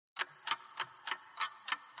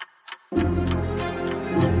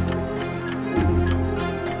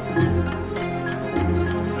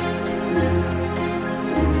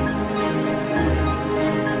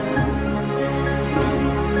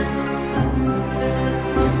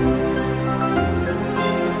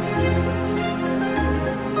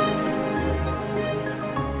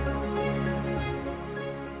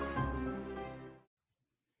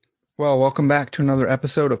Well, welcome back to another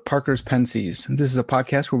episode of Parker's Pensies. This is a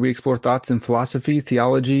podcast where we explore thoughts in philosophy,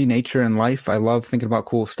 theology, nature, and life. I love thinking about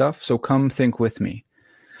cool stuff, so come think with me.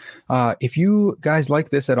 If you guys like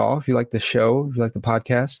this at all, if you like the show, if you like the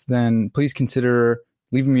podcast, then please consider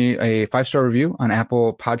leaving me a 5-star review on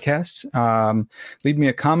Apple Podcasts. Leave me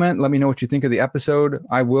a comment. Let me know what you think of the episode.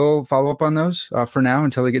 I will follow up on those for now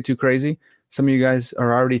until they get too crazy. Some of you guys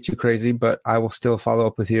are already too crazy, but I will still follow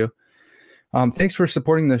up with you. Thanks for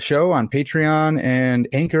supporting the show on Patreon and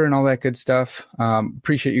Anchor and all that good stuff.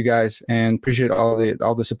 Appreciate you guys and appreciate all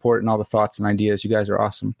the support and all the thoughts and ideas. You guys are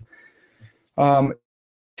awesome.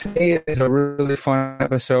 Today is a really fun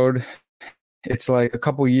episode. It's like a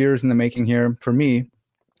couple years in the making here. For me,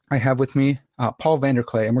 I have with me Paul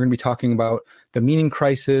VanderKlay, and we're going to be talking about the meaning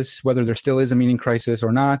crisis, whether there still is a meaning crisis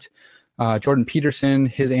or not. Jordan Peterson,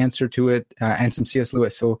 his answer to it, and some C.S.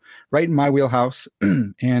 Lewis. So right in my wheelhouse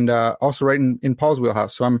and also right in Paul's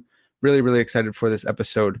wheelhouse. So I'm really, really excited for this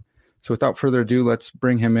episode. So without further ado, let's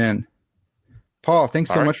bring him in. Paul,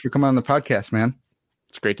 thanks so much for coming on the podcast, man.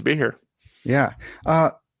 It's great to be here. Yeah.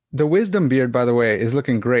 The wisdom beard, by the way, is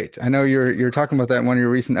looking great. I know you're talking about that in one of your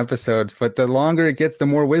recent episodes, but the longer it gets, the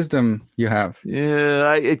more wisdom you have.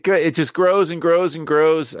 Yeah, it just grows and grows and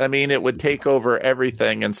grows. I mean, it would take over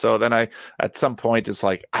everything. And so then at some point, it's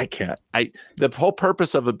like, the whole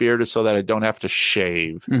purpose of a beard is so that I don't have to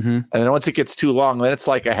shave. Mm-hmm. And then once it gets too long, then it's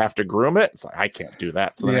like I have to groom it. It's like, I can't do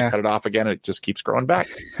that. So then I cut it off again. And it just keeps growing back.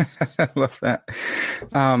 I love that.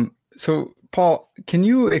 So Paul, can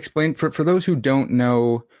you explain for those who don't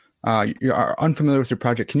know, you are unfamiliar with your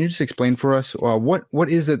project, can you just explain for us what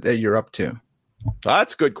is it that you're up to?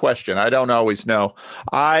 That's a good question. I don't always know.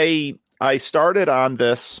 I started on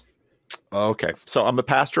this. Okay. So I'm a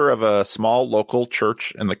pastor of a small local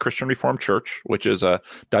church in the Christian Reformed Church, which is a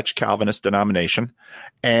Dutch Calvinist denomination.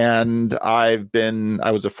 And I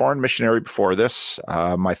was a foreign missionary before this.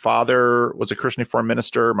 My father was a Christian Reformed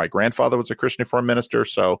minister. My grandfather was a Christian Reformed minister.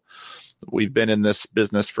 So we've been in this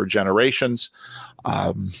business for generations.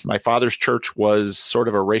 My father's church was sort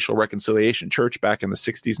of a racial reconciliation church back in the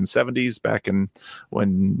 60s and 70s, back in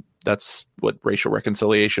when that's what racial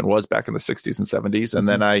reconciliation was back in the 60s and 70s. And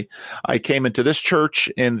then I came into this church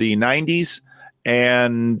in the 90s,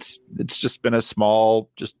 and it's just been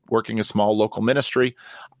just working a small local ministry.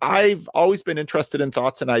 I've always been interested in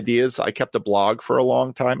thoughts and ideas. I kept a blog for a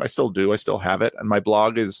long time. I still do. I still have it. And my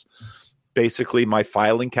blog is basically my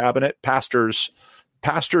filing cabinet. Pastors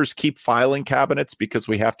keep filing cabinets because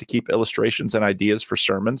we have to keep illustrations and ideas for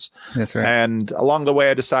sermons. That's right. And along the way,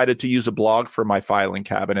 I decided to use a blog for my filing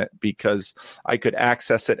cabinet because I could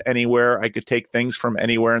access it anywhere. I could take things from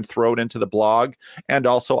anywhere and throw it into the blog. And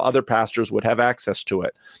also other pastors would have access to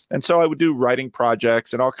it. And so I would do writing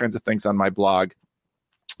projects and all kinds of things on my blog.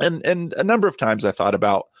 And a number of times I thought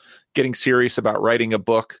about getting serious about writing a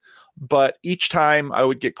book. But each time I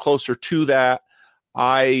would get closer to that,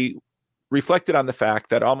 I reflected on the fact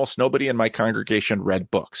that almost nobody in my congregation read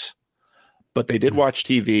books, but they did watch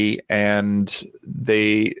TV, and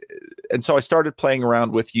so I started playing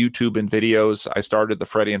around with YouTube and videos. I started the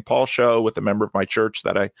Freddie and Paul show with a member of my church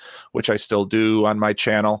which I still do on my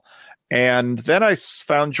channel. And then I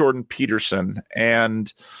found Jordan Peterson,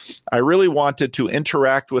 and I really wanted to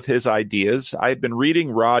interact with his ideas. I had been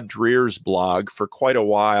reading Rod Dreher's blog for quite a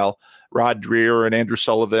while, Rod Dreher and Andrew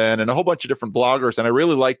Sullivan and a whole bunch of different bloggers. And I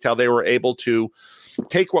really liked how they were able to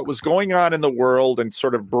take what was going on in the world and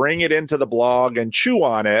sort of bring it into the blog and chew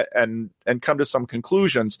on it and come to some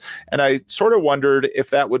conclusions. And I sort of wondered if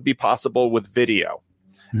that would be possible with video.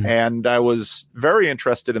 And I was very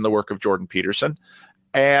interested in the work of Jordan Peterson.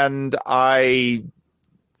 And I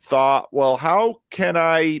thought, well, how can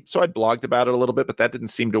so I blogged about it a little bit, but that didn't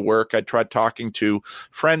seem to work. I tried talking to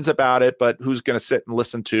friends about it, but who's going to sit and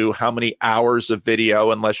listen to how many hours of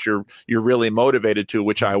video unless you're really motivated to,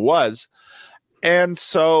 which I was. And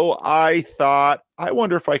so I thought, I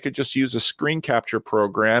wonder if I could just use a screen capture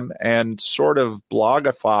program and sort of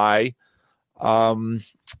blogify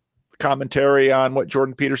commentary on what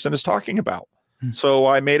Jordan Peterson is talking about. So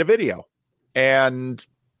I made a video. And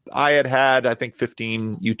I had, I think,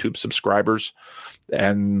 15 YouTube subscribers,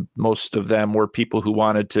 and most of them were people who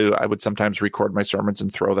wanted to. I would sometimes record my sermons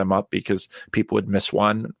and throw them up because people would miss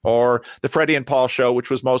one. Or the Freddie and Paul show, which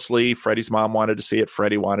was mostly Freddie's mom wanted to see it,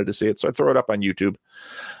 Freddie wanted to see it, so I throw it up on YouTube.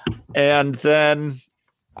 And then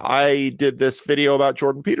I did this video about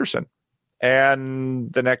Jordan Peterson,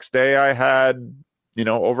 and the next day I had,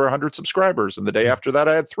 over 100 subscribers, and the day after that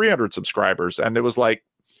I had 300 subscribers, and it was like,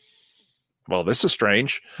 well, this is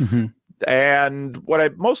strange. Mm-hmm. And what I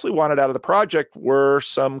mostly wanted out of the project were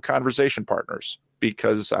some conversation partners,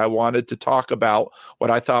 because I wanted to talk about what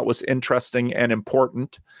I thought was interesting and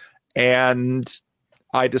important. And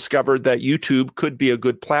I discovered that YouTube could be a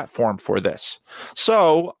good platform for this.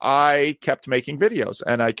 So I kept making videos,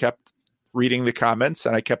 and I kept reading the comments,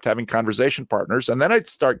 and I kept having conversation partners. And then I'd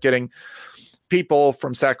start getting people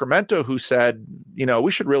from Sacramento who said, we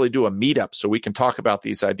should really do a meetup so we can talk about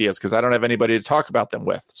these ideas, because I don't have anybody to talk about them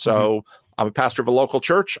with. So I'm a pastor of a local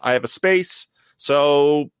church. I have a space.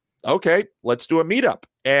 So, okay, let's do a meetup.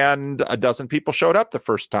 And a dozen people showed up the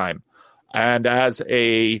first time. And as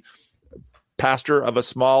a pastor of a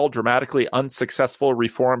small, dramatically unsuccessful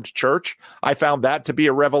Reformed church, I found that to be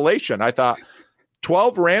a revelation. I thought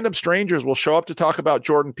 12 random strangers will show up to talk about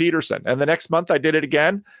Jordan Peterson. And the next month I did it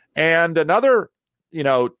again. And another,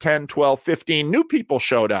 10, 12, 15 new people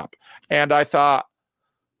showed up. And I thought,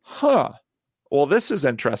 well, this is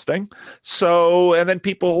interesting. So, and then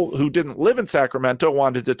people who didn't live in Sacramento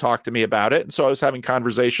wanted to talk to me about it. And so I was having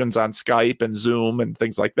conversations on Skype and Zoom and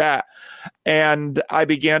things like that. And I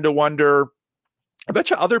began to wonder, I bet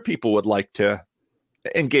you other people would like to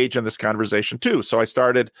engage in this conversation too. So I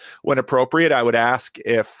started, when appropriate, I would ask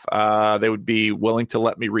if they would be willing to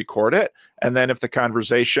let me record it. And then if the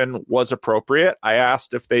conversation was appropriate, I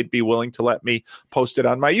asked if they'd be willing to let me post it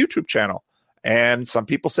on my YouTube channel. And some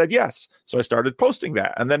people said yes. So I started posting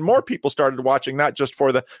that. And then more people started watching, not just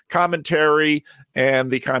for the commentary and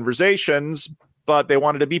the conversations, but they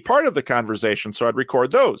wanted to be part of the conversation. So I'd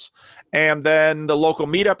record those. And then the local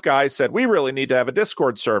meetup guys said, we really need to have a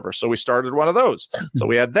Discord server. So we started one of those. So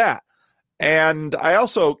we had that. And I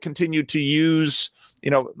also continued to use,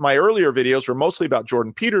 my earlier videos were mostly about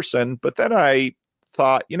Jordan Peterson. But then I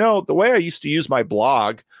thought, the way I used to use my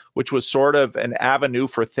blog, which was sort of an avenue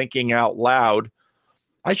for thinking out loud,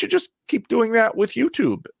 I should just keep doing that with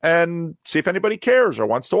YouTube and see if anybody cares or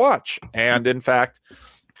wants to watch. And in fact,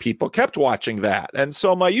 people kept watching that. And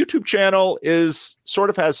so my YouTube channel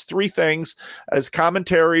has three things: as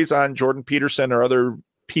commentaries on Jordan Peterson or other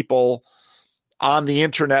people on the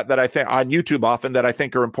internet that I think on YouTube often that I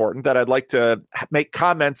think are important, that I'd like to make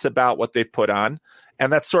comments about what they've put on.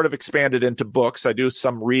 And that's sort of expanded into books. I do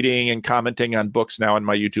some reading and commenting on books now on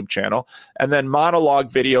my YouTube channel. And then monologue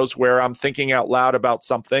videos where I'm thinking out loud about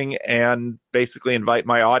something and basically invite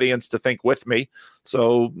my audience to think with me.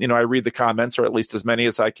 So, I read the comments, or at least as many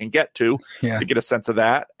as I can get to get a sense of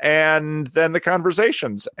that. And then the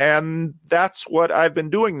conversations. And that's what I've been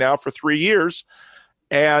doing now for 3 years.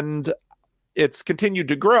 And it's continued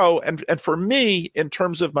to grow. And for me, in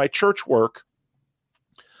terms of my church work,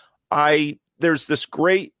 there's this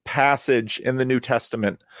great passage in the New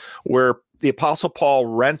Testament where the Apostle Paul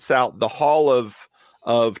rents out the hall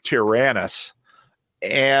of Tyrannus,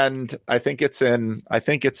 and I think it's in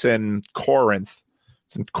Corinth.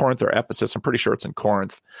 It's in Corinth or Ephesus. I'm pretty sure it's in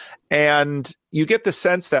Corinth. And you get the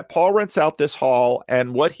sense that Paul rents out this hall,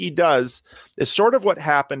 and what he does is sort of what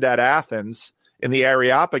happened at Athens in the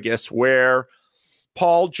Areopagus, where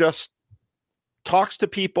Paul just talks to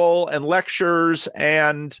people and lectures,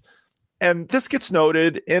 and this gets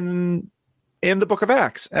noted in the book of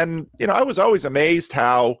Acts. And, I was always amazed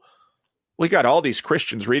how we got all these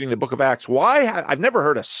Christians reading the book of Acts. Why? I've never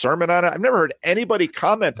heard a sermon on it. I've never heard anybody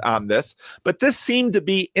comment on this, but this seemed to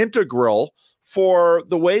be integral for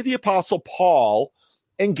the way the Apostle Paul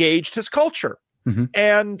engaged his culture. Mm-hmm.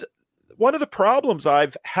 And one of the problems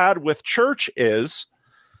I've had with church is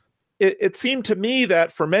it seemed to me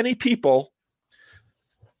that for many people,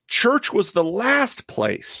 church was the last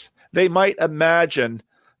place they might imagine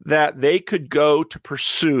that they could go to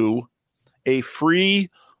pursue a free,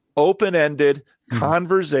 open-ended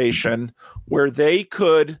conversation where they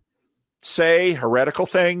could say heretical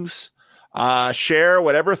things, share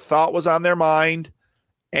whatever thought was on their mind,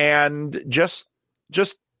 and just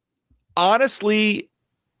honestly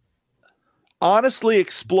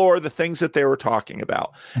explore the things that they were talking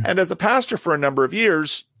about. And as a pastor for a number of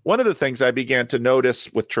years, one of the things I began to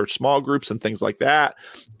notice with church small groups and things like that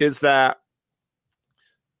is that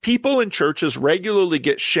people in churches regularly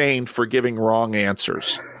get shamed for giving wrong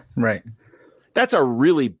answers. Right. That's a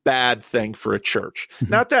really bad thing for a church.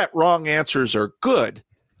 Not that wrong answers are good,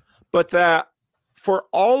 but that for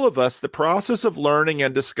all of us, the process of learning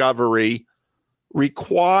and discovery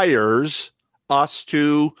requires us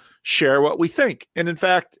to share what we think. And in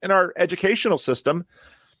fact, in our educational system,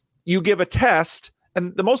 you give a test,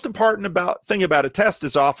 and the most important thing about a test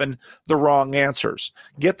is often the wrong answers.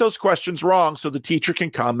 Get those questions wrong so the teacher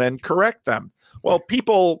can come and correct them. Well,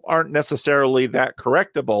 people aren't necessarily that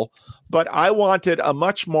correctable, but I wanted a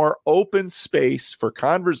much more open space for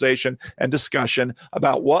conversation and discussion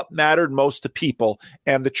about what mattered most to people.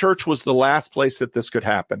 And the church was the last place that this could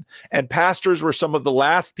happen. And pastors were some of the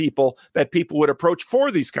last people that people would approach for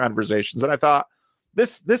these conversations. And I thought,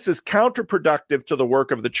 this is counterproductive to the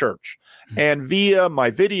work of the church. And via my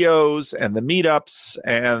videos and the meetups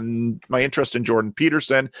and my interest in Jordan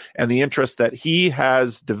Peterson and the interest that he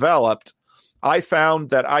has developed, I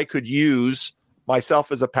found that I could use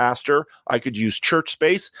myself as a pastor, I could use church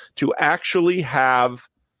space to actually have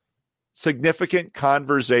significant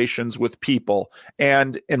conversations with people.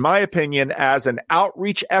 And in my opinion, as an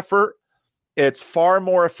outreach effort, it's far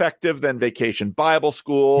more effective than Vacation Bible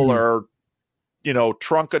School or,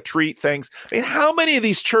 trunk or treat things. I mean, how many of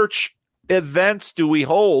these church events do we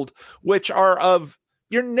hold, which are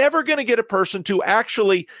you're never going to get a person to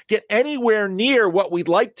actually get anywhere near what we'd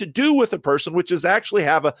like to do with a person, which is actually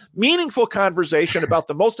have a meaningful conversation about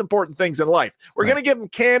the most important things in life. We're going to give them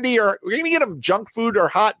candy, or we're going to get them junk food or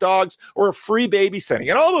hot dogs or free babysitting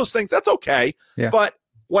and all those things. That's okay. Yeah. But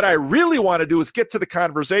what I really want to do is get to the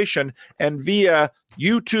conversation, and via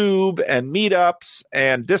YouTube and meetups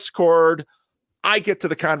and Discord, I get to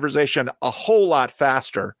the conversation a whole lot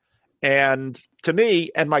faster. And to me,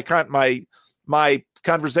 and my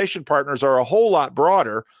conversation partners are a whole lot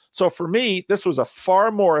broader. So for me, this was a far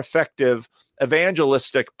more effective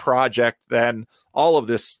evangelistic project than all of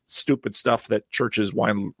this stupid stuff that churches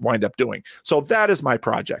wind up doing. So that is my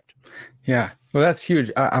project. Yeah. Well, that's huge.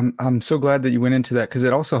 I'm so glad that you went into that, because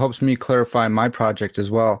it also helps me clarify my project as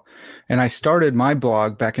well. And I started my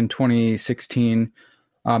blog back in 2016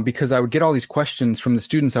 because I would get all these questions from the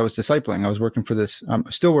students I was discipling. I was working for this,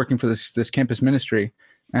 still working for this campus ministry.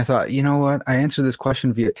 And I thought, you know what? I answered this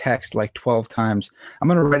question via text like 12 times. I'm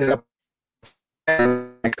going to write it up.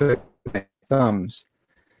 I could with my thumbs,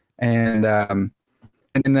 and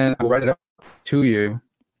then I'll write it up to you.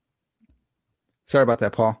 Sorry about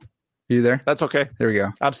that, Paul. Are you there? That's okay. There we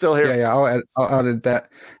go. I'm still here. Yeah. I'll edit that.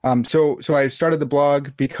 So I started the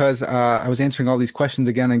blog because I was answering all these questions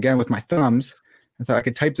again and again with my thumbs. I thought I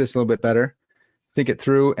could type this a little bit better, think it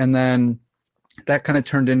through, and then that kind of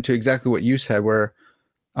turned into exactly what you said, where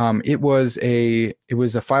it was a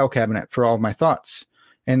file cabinet for all of my thoughts.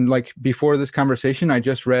 And like before this conversation, I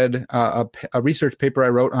just read a research paper I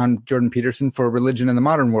wrote on Jordan Peterson for Religion in the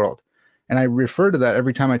Modern World. And I refer to that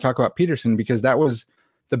every time I talk about Peterson, because that was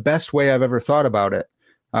the best way I've ever thought about it.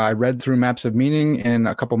 I read through Maps of Meaning in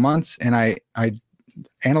a couple months, and I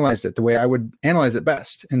analyzed it the way I would analyze it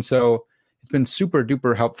best. And so it's been super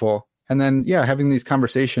duper helpful. And then, having these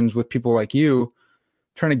conversations with people like you,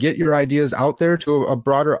 trying to get your ideas out there to a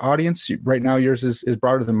broader audience. Right now, yours is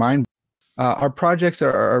broader than mine. Our projects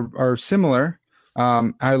are similar.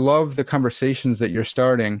 I love the conversations that you're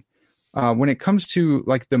starting. When it comes to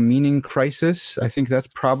like the meaning crisis, I think that's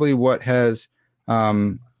probably what has,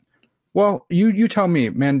 you tell me,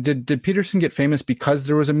 man, did Peterson get famous because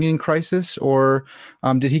there was a meaning crisis, or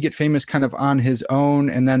did he get famous kind of on his own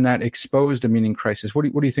and then that exposed a meaning crisis? What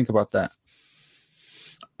do you think about that?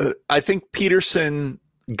 I think Peterson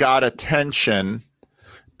got attention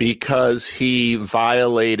because he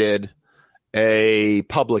violated a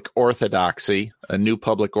public orthodoxy, a new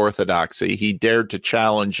public orthodoxy. He dared to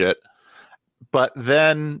challenge it. But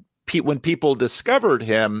then when people discovered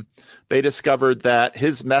him, they discovered that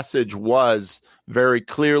his message was very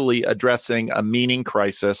clearly addressing a meaning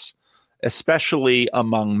crisis, especially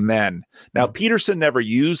among men. Now, Peterson never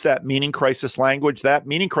used that meaning crisis language. That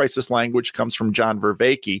meaning crisis language comes from John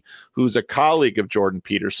Vervaeke, who's a colleague of Jordan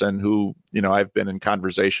Peterson, who, I've been in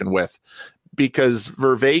conversation with, because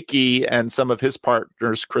Vervaeke and some of his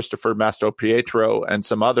partners, Christopher Mastropietro and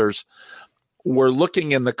some others, were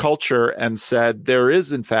looking in the culture and said, there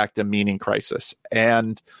is, in fact, a meaning crisis.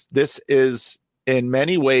 And this is, in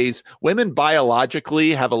many ways, women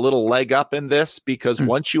biologically have a little leg up in this, because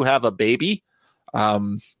once you have a baby, a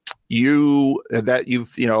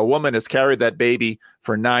woman has carried that baby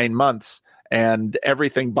for 9 months, and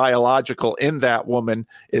everything biological in that woman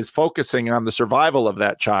is focusing on the survival of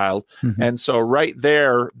that child. Mm-hmm. And so right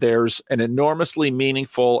there's an enormously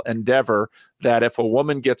meaningful endeavor that if a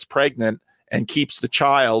woman gets pregnant and keeps the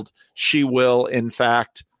child, she will, in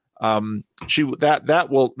fact, That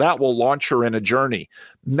will launch her in a journey.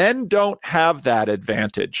 Men don't have that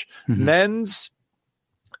advantage. Men's,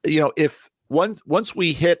 if once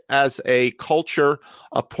we hit as a culture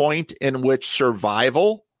a point in which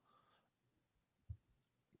survival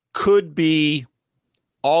could be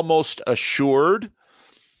almost assured,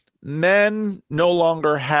 men no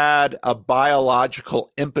longer had a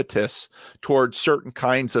biological impetus towards certain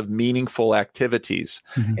kinds of meaningful activities.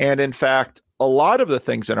 And in fact, a lot of the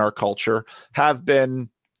things in our culture have been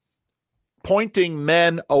pointing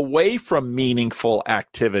men away from meaningful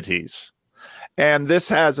activities. And this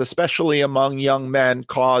has, especially among young men,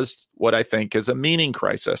 caused what I think is a meaning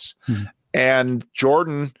crisis. And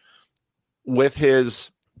Jordan, with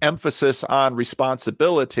his emphasis on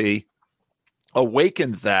responsibility,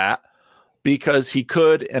 awakened that, because he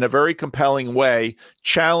could, in a very compelling way,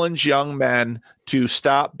 challenge young men to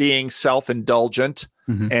stop being self-indulgent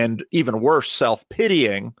and, even worse,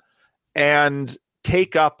 self-pitying, and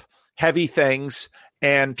take up heavy things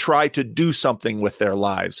and try to do something with their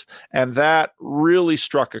lives. And that really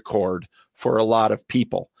struck a chord for a lot of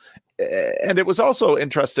people. And it was also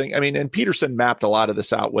interesting. I mean, and Peterson mapped a lot of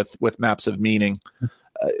this out with maps of meaning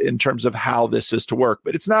in terms of how this is to work.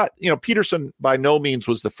 But it's not, Peterson by no means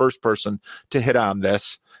was the first person to hit on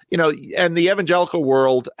this, and the evangelical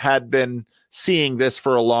world had been seeing this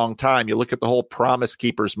for a long time. You look at the whole Promise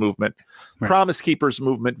Keepers movement. Right. Promise Keepers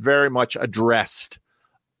movement very much addressed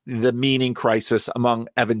the meaning crisis among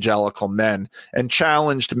evangelical men and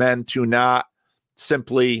challenged men to not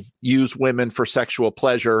simply use women for sexual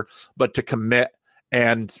pleasure, but to commit,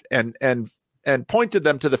 and pointed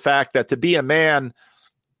them to the fact that to be a man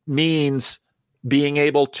means being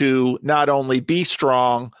able to not only be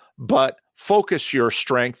strong, but focus your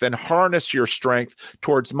strength and harness your strength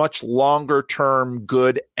towards much longer term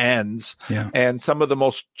good ends. Yeah. And some of the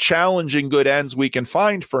most challenging good ends we can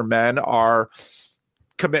find for men are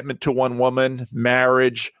commitment to one woman,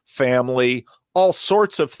 marriage, family, all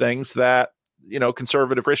sorts of things that,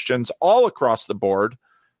 conservative Christians all across the board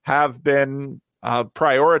have been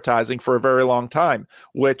prioritizing for a very long time,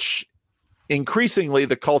 which increasingly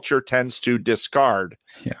the culture tends to discard.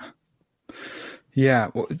 Yeah.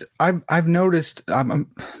 Well, I've noticed,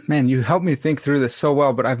 man, you helped me think through this so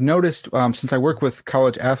well, but I've noticed since I work with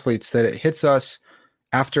college athletes that it hits us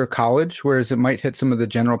after college, whereas it might hit some of the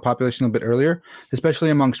general population a bit earlier, especially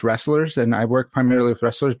amongst wrestlers. And I work primarily with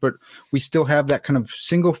wrestlers, but we still have that kind of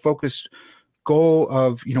single focused goal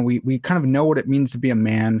of, we kind of know what it means to be a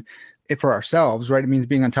man for ourselves, right? It means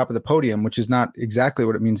being on top of the podium, which is not exactly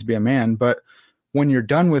what it means to be a man. But when you're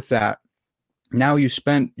done with that, now you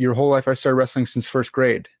spent your whole life. I started wrestling since first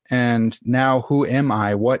grade. And now who am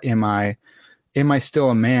I? What am I? Am I still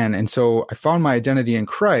a man? And so I found my identity in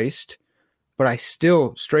Christ, but I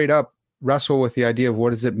still straight up wrestle with the idea of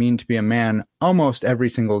what does it mean to be a man almost every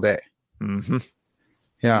single day.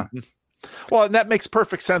 Yeah. Well, and that makes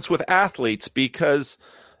perfect sense with athletes, because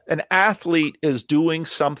an athlete is doing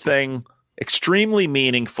something extremely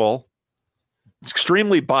meaningful,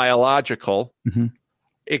 extremely biological,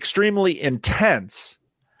 extremely intense.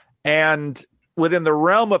 And within the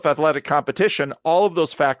realm of athletic competition, all of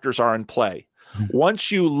those factors are in play.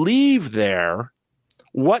 Once you leave there,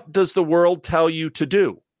 what does the world tell you to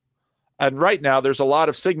do? And right now, there's a lot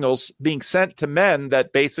of signals being sent to men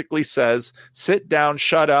that basically says, sit down,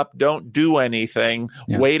 shut up, don't do anything,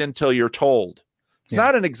 wait until you're told. It's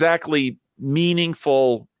not an exactly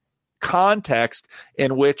meaningful context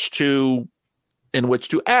in which to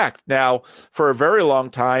act. Now, for a very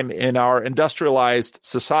long time in our industrialized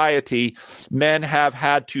society, men have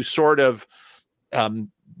had to sort of,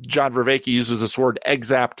 John Vervaeke uses this word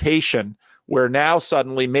exaptation, where now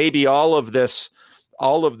suddenly maybe all of this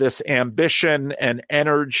ambition and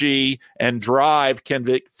energy and drive can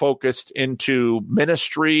be focused into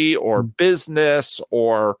ministry or business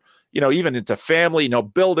or, even into family,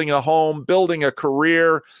 building a home, building a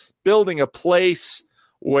career, building a place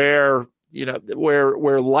where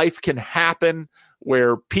life can happen,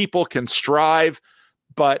 where people can strive.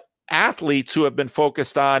 But athletes who have been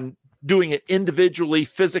focused on doing it individually,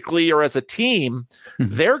 physically, or as a team,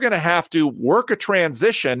 they're going to have to work a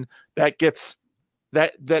transition that gets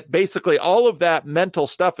that basically all of that mental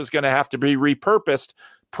stuff is going to have to be repurposed,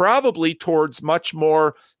 probably towards much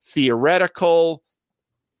more theoretical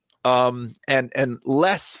and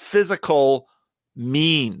less physical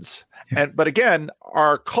means. But again,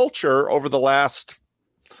 our culture over the last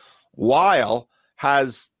while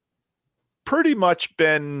has pretty much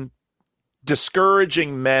been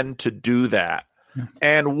discouraging men to do that.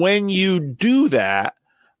 And when you do that,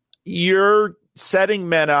 you're setting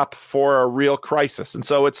men up for a real crisis. And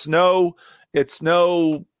so it's no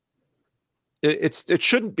it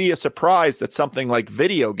shouldn't be a surprise that something like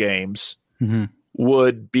video games Mm-hmm.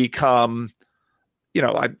 would become,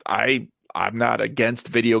 I'm not against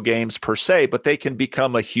video games per se, but they can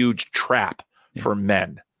become a huge trap for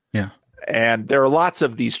men. Yeah. And there are lots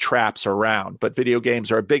of these traps around, but video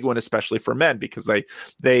games are a big one, especially for men, because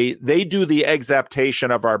they do the exaptation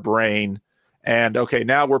of our brain. And okay,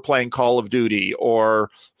 now we're playing Call of Duty or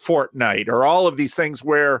Fortnite or all of these things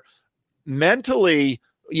where mentally,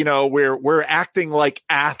 we're acting like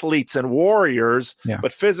athletes and warriors,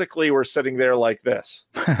 but physically we're sitting there like this.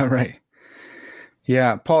 Right.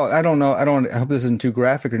 Yeah, Paul, I don't know. I hope this isn't too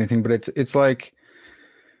graphic or anything, but it's like,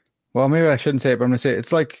 well, maybe I shouldn't say it, but I'm going to say it.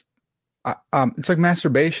 It's like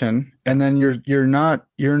masturbation, and then you're not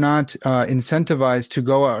incentivized to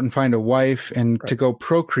go out and find a wife and to go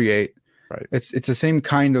procreate. Right. It's the same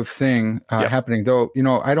kind of thing happening, though.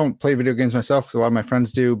 I don't play video games myself. A lot of my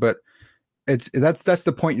friends do, but that's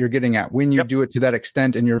the point you're getting at when you do it to that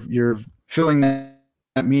extent, and you're filling that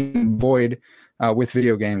meaning void with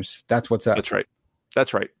video games. That's what's up.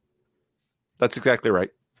 That's right. That's exactly right.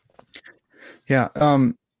 Yeah.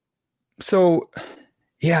 So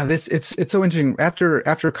yeah, it's so interesting.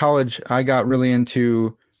 After college, I got really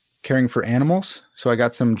into caring for animals. So I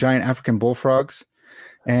got some giant African bullfrogs,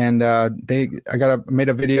 and made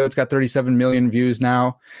a video. It's got 37 million views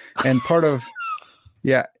now, and part of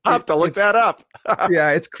I have to look that up. Yeah,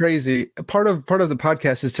 it's crazy. Part of the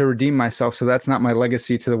podcast is to redeem myself, so that's not my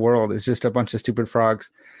legacy to the world. It's just a bunch of stupid frogs.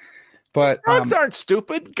 But frogs aren't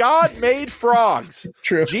stupid. God made frogs.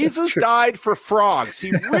 True. Jesus died for frogs.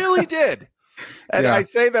 He really did. And I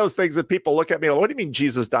say those things and people look at me like, what do you mean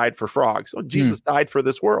Jesus died for frogs? Oh, Jesus died for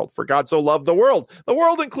this world. For God so loved the world. The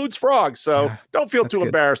world includes frogs. So don't feel too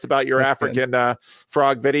embarrassed about your African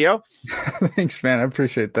frog video. Thanks, man. I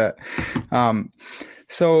appreciate that.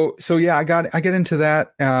 So yeah, I get into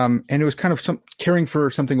that. And it was kind of caring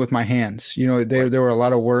for something with my hands. There were a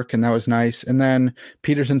lot of work, and that was nice. And then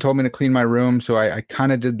Peterson told me to clean my room. So I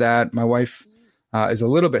kind of did that. My wife is a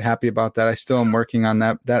little bit happy about that. I still am working on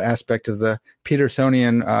that aspect of the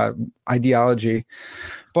Petersonian ideology.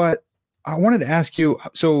 But I wanted to ask you,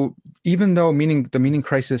 so even though the meaning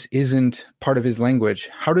crisis isn't part of his language,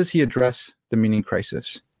 how does he address the meaning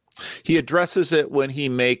crisis? He addresses it when he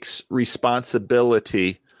makes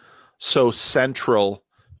responsibility so central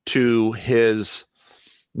to his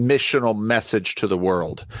missional message to the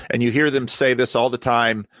world. And you hear them say this all the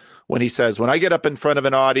time when he says, when I get up in front of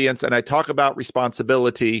an audience and I talk about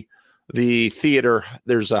responsibility, the theater,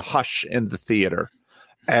 there's a hush in the theater.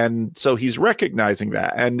 And so he's recognizing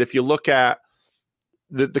that. And if you look at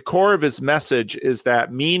the core of his message is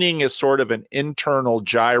that meaning is sort of an internal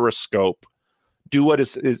gyroscope. Do what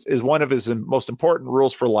is one of his most important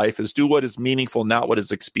rules for life is do what is meaningful, not what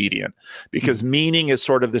is expedient, because meaning is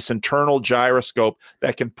sort of this internal gyroscope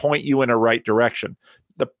that can point you in a right direction.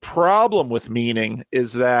 The problem with meaning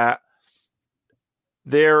is that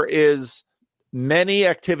there is many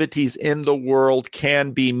activities in the world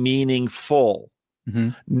can be meaningful. Mm-hmm.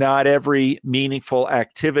 Not every meaningful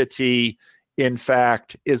activity, in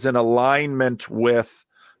fact, is in alignment with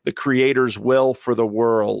the Creator's will for the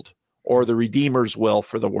world or the Redeemer's will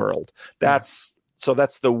for the world. That's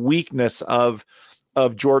the weakness of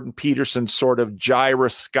Jordan Peterson's sort of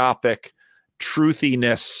gyroscopic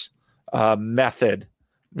truthiness method.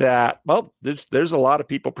 That, well, there's a lot of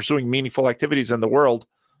people pursuing meaningful activities in the world.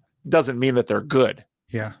 Doesn't mean that they're good.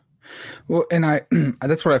 Yeah. Well, and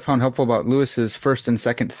that's what I found helpful about Lewis's first and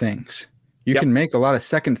second things. You can make a lot of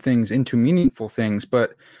second things into meaningful things,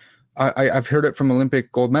 but I've heard it from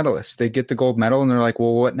Olympic gold medalists. They get the gold medal and they're like,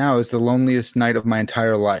 well, what now is the loneliest night of my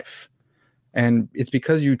entire life? And it's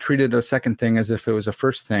because you treated a second thing as if it was a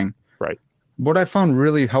first thing. Right. What I found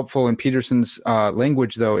really helpful in Peterson's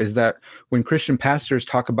language, though, is that when Christian pastors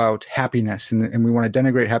talk about happiness and we want to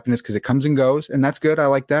denigrate happiness because it comes and goes, and that's good. I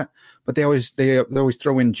like that. But they always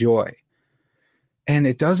throw in joy. And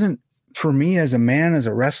it doesn't, for me as a man, as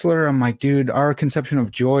a wrestler, I'm like, dude, our conception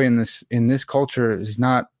of joy in this culture is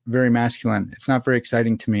not very masculine. It's not very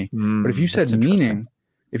exciting to me. But if you said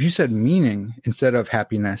meaning instead of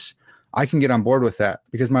happiness, I can get on board with that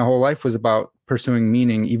because my whole life was about pursuing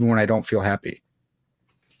meaning even when I don't feel happy.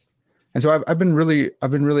 And so I've been really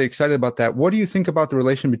excited about that. What do you think about the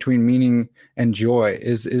relation between meaning and joy?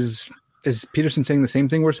 Is Peterson saying the same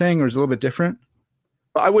thing we're saying, or is it a little bit different?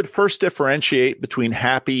 I would first differentiate between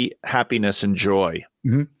happiness and joy.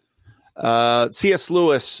 Mm-hmm. C.S.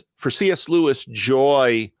 Lewis,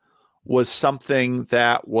 joy was something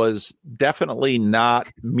that was definitely not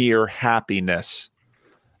mere happiness,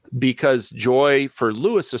 because joy for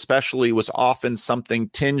Lewis especially was often something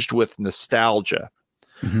tinged with nostalgia.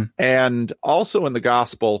 And also in the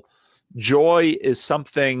gospel, joy is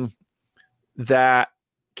something that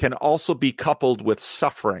can also be coupled with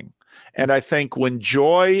suffering. And I think when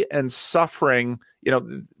joy and suffering,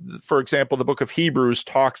 for example, the book of Hebrews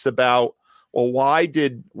talks about, well, why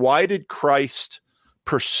did Christ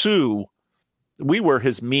pursue? We were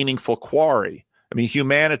his meaningful quarry. I mean,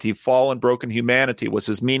 humanity, fallen, broken humanity was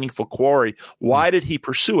his meaningful quarry. Why did he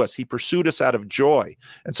pursue us? He pursued us out of joy.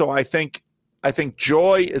 And so I think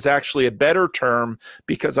joy is actually a better term,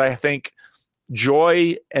 because I think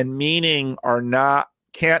joy and meaning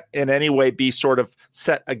can't in any way be sort of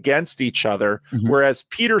set against each other. Whereas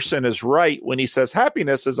Peterson is right when he says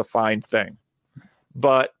happiness is a fine thing,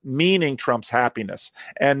 but meaning trumps happiness.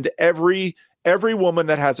 And every woman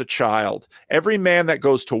that has a child, every man that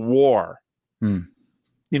goes to war,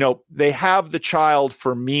 they have the child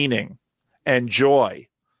for meaning and joy.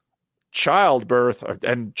 Childbirth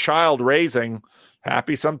and child raising,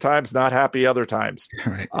 happy sometimes, not happy other times.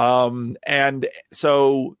 Right. And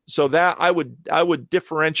so that I would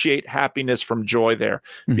differentiate happiness from joy there,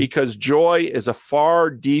 because joy is a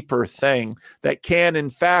far deeper thing that can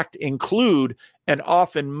in fact include, and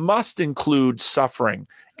often must include, suffering.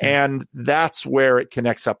 And that's where it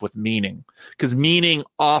connects up with meaning, because meaning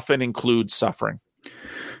often includes suffering.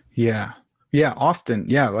 Yeah. Yeah. Often.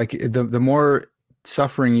 Yeah. Like the more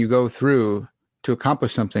suffering you go through to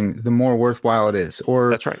accomplish something, the more worthwhile it is. Or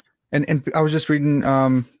that's right. And I was just reading,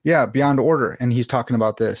 Beyond Order, and he's talking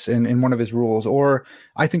about this in one of his rules. Or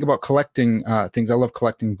I think about collecting things. I love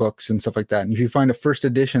collecting books and stuff like that. And if you find a first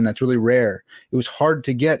edition that's really rare, it was hard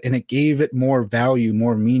to get, and it gave it more value,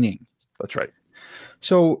 more meaning. That's right.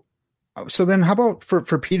 So then how about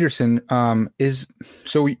for Peterson,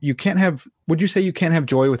 you can't have, would you say you can't have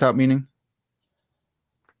joy without meaning?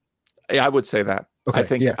 Yeah, I would say that.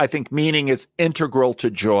 Okay, I think meaning is integral to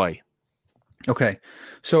joy. Okay.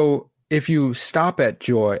 So if you stop at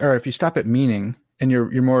joy, or if you stop at meaning, and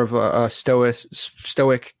you're more of a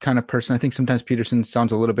stoic kind of person, I think sometimes Peterson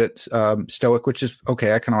sounds a little bit stoic, which is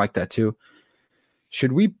okay. I kind of like that too.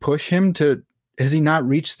 Should we push him to, has he not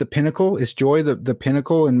reached the pinnacle? Is joy the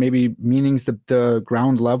pinnacle, and maybe meaning's the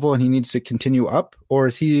ground level, and he needs to continue up? Or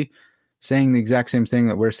is he saying the exact same thing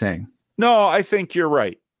that we're saying? No, I think you're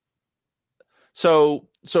right. So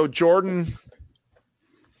Jordan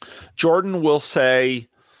will say,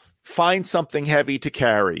 find something heavy to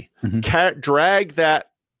carry, drag that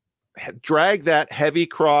heavy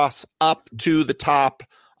cross up to the top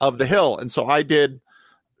of the hill. And so I did,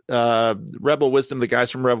 Rebel Wisdom, the guys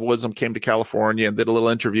from Rebel Wisdom came to California and did a little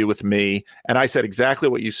interview with me. And I said exactly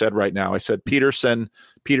what you said right now. I said, Peterson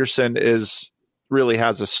really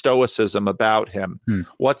has a stoicism about him.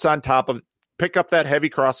 What's on top of, pick up that heavy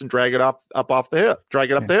cross and drag it up the hill,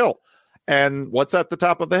 drag it up the hill. And what's at the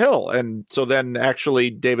top of the hill? And so then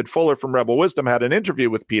actually David Fuller from Rebel Wisdom had an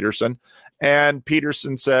interview with Peterson, and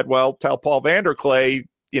Peterson said, well, tell Paul VanderKlay,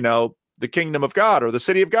 the kingdom of God or the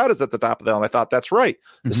city of God is at the top of the hill. And I thought, that's right.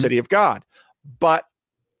 The city of God. But,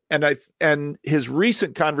 and his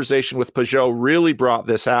recent conversation with Peugeot really brought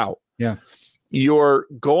this out. Yeah. You're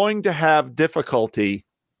going to have difficulty,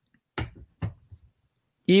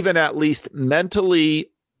 even at least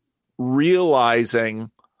mentally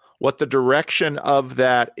realizing what the direction of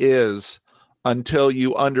that is, until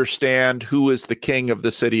you understand who is the king of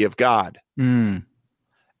the city of God. And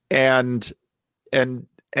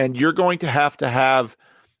you're going to have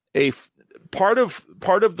a part of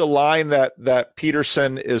the line that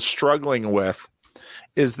Peterson is struggling with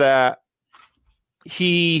is that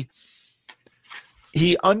he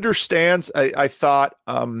understands. I thought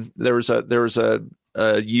there was a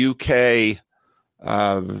UK.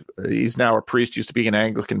 He's now a priest, used to be an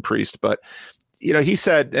Anglican priest, but he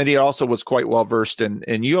said, and he also was quite well versed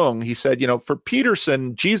in Jung. He said, for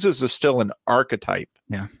Peterson, Jesus is still an archetype.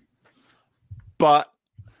 Yeah. But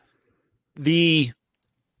the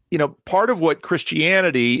part of what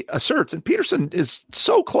Christianity asserts, and Peterson is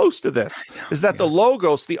so close to this, is that the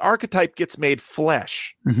logos, the archetype, gets made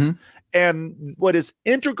flesh. And what is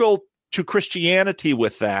integral to Christianity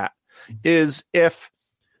with that is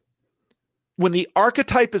when the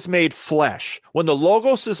archetype is made flesh, when the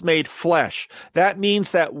logos is made flesh, that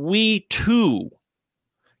means that we too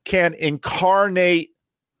can incarnate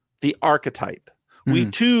the archetype.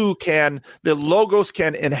 We too the logos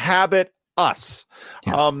can inhabit us.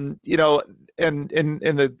 Yeah. In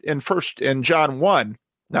John 1,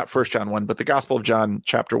 not 1 John 1, but the Gospel of John,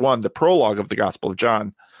 chapter 1, the prologue of the Gospel of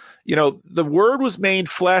John, the word was made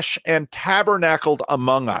flesh and tabernacled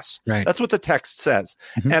among us. Right. That's what the text says.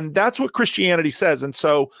 And that's what Christianity says. And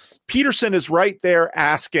so Peterson is right there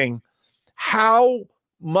asking, how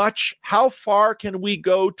far can we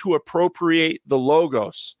go to appropriate the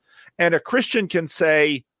Logos? And a Christian can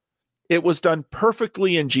say it was done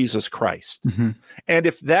perfectly in Jesus Christ. Mm-hmm. And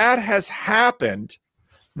if that has happened,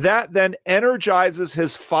 that then energizes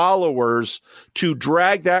his followers to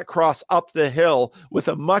drag that cross up the hill with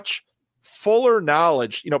a much fuller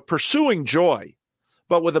knowledge, pursuing joy,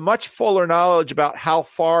 but with a much fuller knowledge about how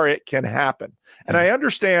far it can happen. And I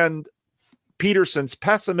understand Peterson's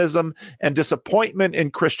pessimism and disappointment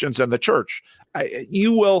in Christians and the church.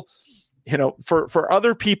 You will, for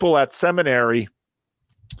other people at seminary,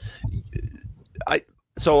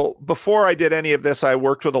 so before I did any of this, I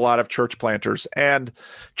worked with a lot of church planters, and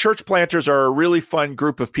church planters are a really fun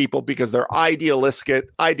group of people because they're idealistic,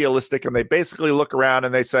 and they basically look around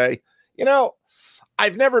and they say,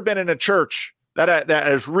 I've never been in a church that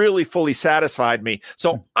has really fully satisfied me.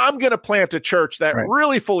 So I'm going to plant a church that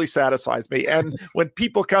really fully satisfies me. And when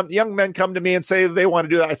young men come to me and say they want to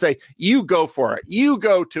do that, I say, you go for it. You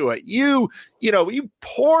go to it. You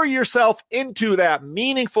pour yourself into that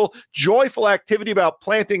meaningful, joyful activity about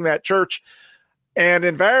planting that church. And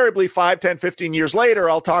invariably 5, 10, 15 years later,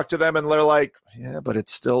 I'll talk to them and they're like, yeah, but it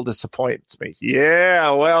still disappoints me.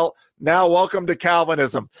 Yeah, well, now welcome to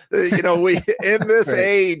Calvinism. We in this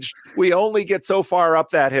age, we only get so far up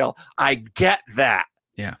that hill. I get that.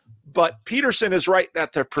 Yeah. But Peterson is right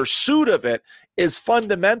that the pursuit of it is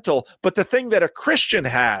fundamental. But the thing that a Christian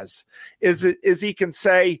has is he can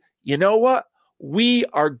say, you know what? We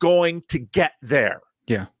are going to get there.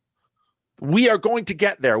 Yeah. We are going to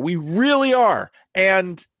get there. We really are.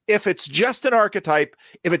 And if it's just an archetype,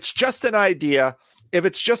 if it's just an idea, if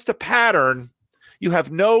it's just a pattern, you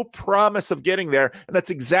have no promise of getting there. And that's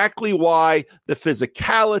exactly why the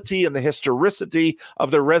physicality and the historicity of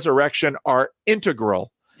the resurrection are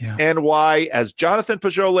integral. Yeah. And why, as Jonathan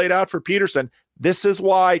Peugeot laid out for Peterson, this is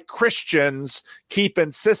why Christians keep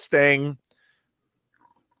insisting,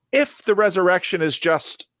 if the resurrection is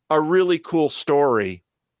just a really cool story,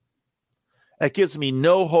 that gives me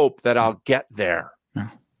no hope that I'll get there. No.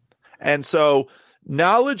 And so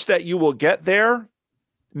knowledge that you will get there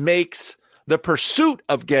makes the pursuit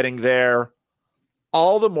of getting there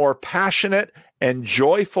all the more passionate and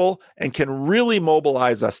joyful and can really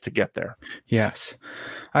mobilize us to get there. Yes.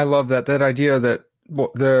 I love that idea that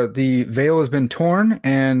the veil has been torn,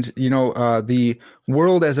 and the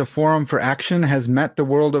world as a forum for action has met the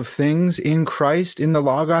world of things in Christ, in the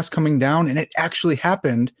Logos coming down, and it actually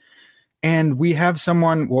happened. And we have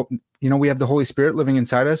someone, we have the Holy Spirit living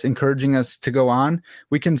inside us, encouraging us to go on.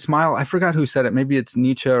 We can smile. I forgot who said it. Maybe it's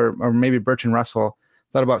Nietzsche or maybe Bertrand Russell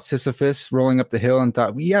thought about Sisyphus rolling up the hill and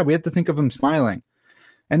thought, we have to think of him smiling.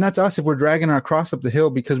 And that's us if we're dragging our cross up the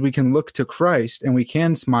hill, because we can look to Christ and we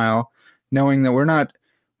can smile, knowing that we're not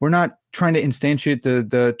trying to instantiate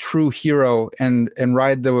the true hero and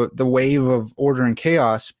ride the wave of order and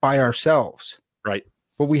chaos by ourselves. Right.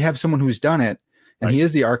 But we have someone who's done it. And he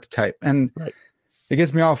is the archetype, and it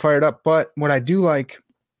gets me all fired up. But what I do like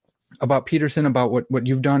about Peterson, about what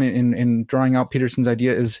you've done in drawing out Peterson's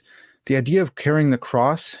idea, is the idea of carrying the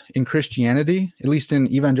cross in Christianity, at least in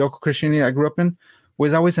evangelical Christianity I grew up in,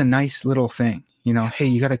 was always a nice little thing. Hey,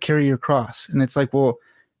 you got to carry your cross. And it's like, well,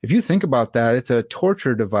 if you think about that, it's a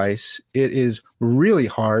torture device. It is really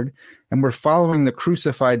hard. And we're following the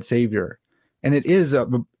crucified Savior. And it is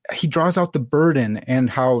he draws out the burden and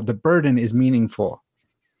how the burden is meaningful.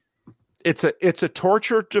 It's a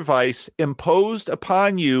torture device imposed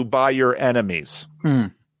upon you by your enemies.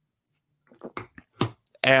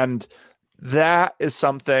 And that is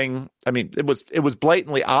something, it was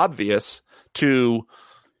blatantly obvious to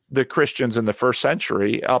the Christians in the first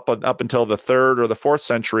century, up until the 3rd or the 4th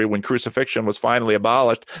century, when crucifixion was finally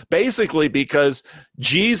abolished, basically because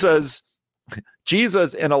Jesus,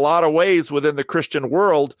 in a lot of ways within the Christian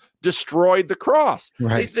world, destroyed the cross.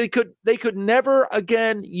 Right. They could never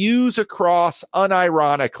again use a cross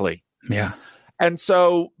unironically. Yeah. And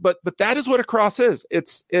so, but that is what a cross is.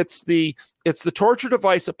 It's the torture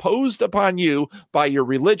device imposed upon you by your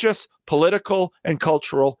religious, political, and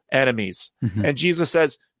cultural enemies. Mm-hmm. And Jesus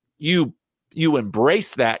says, you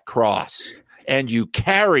embrace that cross and you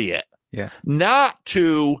carry it. Yeah. Not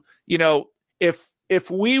to, if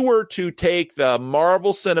we were to take the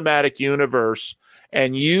Marvel Cinematic Universe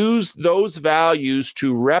and use those values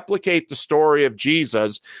to replicate the story of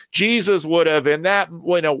Jesus, Jesus would have,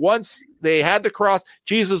 once they had the cross,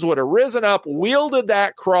 Jesus would have risen up, wielded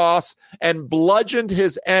that cross, and bludgeoned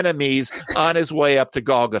his enemies on his way up to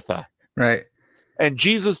Golgotha. Right. And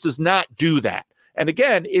Jesus does not do that. And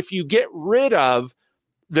again, if you get rid of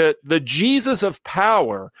the Jesus of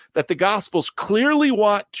power that the Gospels clearly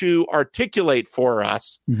want to articulate for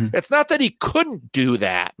us, it's not that he couldn't do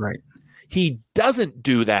that. Right. He doesn't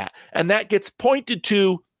do that. And that gets pointed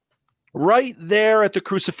to right there at the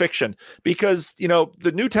crucifixion, because,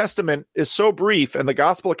 the New Testament is so brief and the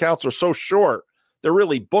gospel accounts are so short. They're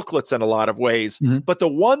really booklets in a lot of ways. But the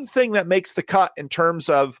one thing that makes the cut in terms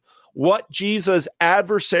of what Jesus'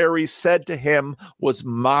 adversaries said to him was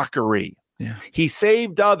mockery. Yeah. He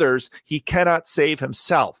saved others. He cannot save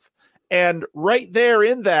himself. And right there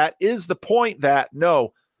in that is the point that,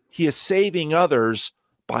 no, he is saving others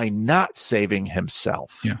by not saving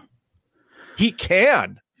himself. Yeah. He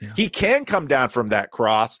can. Yeah. He can come down from that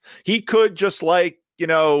cross. He could, just like,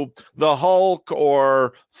 the Hulk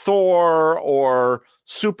or Thor or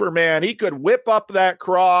Superman, he could whip up that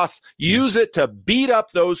cross, use it to beat up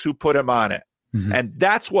those who put him on it. And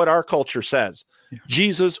that's what our culture says. Yeah.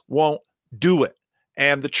 Jesus won't do it.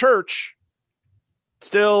 And the church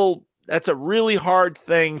still, that's a really hard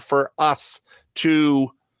thing for us to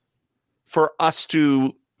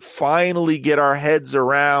finally get our heads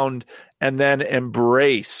around and then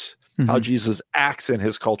embrace how Jesus acts in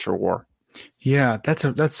his culture war. Yeah, that's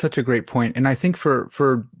such a great point. And I think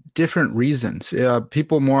for different reasons,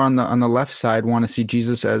 people more on the left side want to see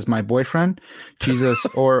Jesus as my boyfriend, Jesus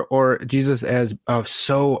or Jesus as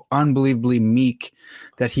so unbelievably meek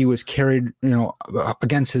that he was carried,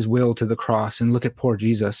 against his will to the cross, and look at poor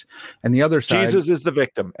Jesus. And the other side, Jesus is the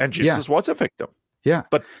victim, and Jesus was a victim. Yeah,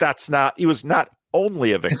 but he was not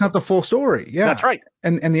only a victim. It's not the full story. Yeah, that's right.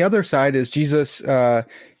 And the other side is Jesus.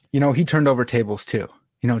 He turned over tables too.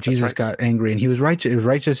 Jesus got angry, and he was righteous. It was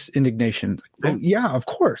righteous indignation. Well, yeah, of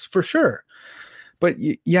course, for sure. But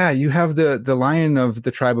you have the Lion of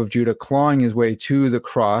the tribe of Judah clawing his way to the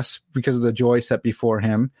cross because of the joy set before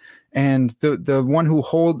him, and the one who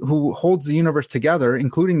holds the universe together,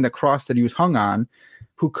 including the cross that he was hung on,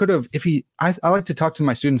 who could have, I like to talk to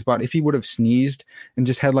my students about if he would have sneezed and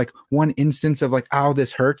just had like one instance of like, ow,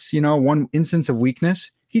 this hurts, one instance of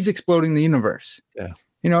weakness, he's exploding the universe. Yeah.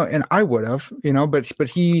 And I would have, but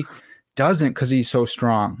he doesn't, because he's so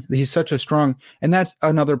strong. He's such a strong, and that's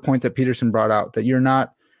another point that Peterson brought out, that you're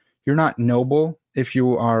not noble if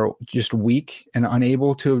you are just weak and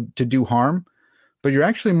unable to do harm, but you're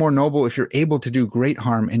actually more noble if you're able to do great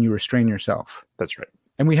harm and you restrain yourself. That's right.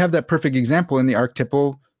 And we have that perfect example in the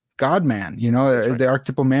archetypal God-man, the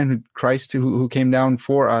archetypal man, Christ, who came down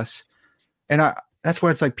for us. And that's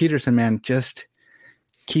why it's like, Peterson, man, just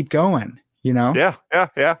keep going. Yeah.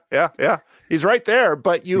 He's right there,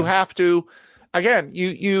 but you have to, again,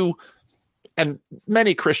 you, and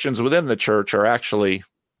many Christians within the church are actually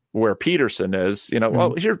where Peterson is,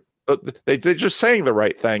 well, here, they're just saying the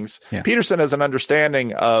right things. Yeah. Peterson has an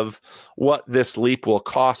understanding of what this leap will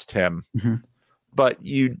cost him, but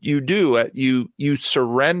you do it. You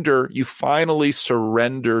surrender, you finally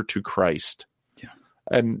surrender to Christ. Yeah.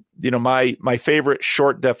 And, my favorite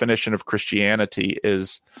short definition of Christianity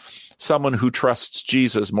is someone who trusts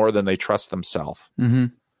Jesus more than they trust themselves.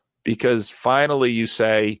 Because finally you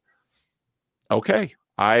say, okay,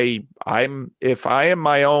 if I am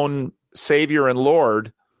my own Savior and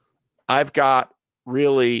Lord, I've got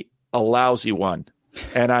really a lousy one,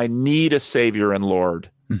 and I need a Savior and Lord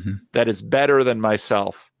that is better than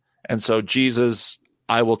myself. And so, Jesus,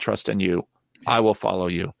 I will trust in you. I will follow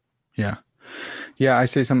you. Yeah. Yeah, I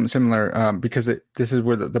say something similar because this is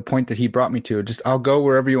where the point that he brought me to. Just, I'll go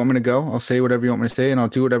wherever you want me to go. I'll say whatever you want me to say, and I'll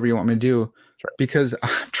do whatever you want me to do. Right. Because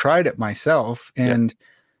I've tried it myself, and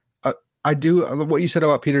I do what you said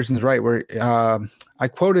about Peterson's right. Where I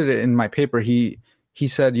quoted it in my paper. He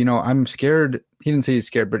said, I'm scared. He didn't say he's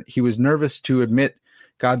scared, but he was nervous to admit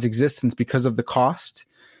God's existence because of the cost,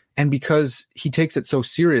 and because he takes it so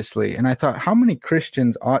seriously. And I thought, how many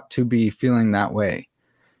Christians ought to be feeling that way?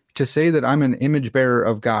 To say that I'm an image bearer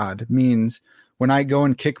of God means when I go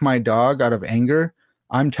and kick my dog out of anger,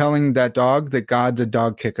 I'm telling that dog that God's a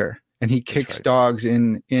dog kicker, and he kicks dogs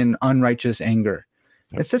in unrighteous anger.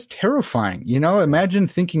 Yep. It's just terrifying. Imagine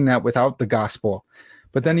thinking that without the gospel.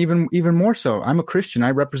 But then even more so, I'm a Christian.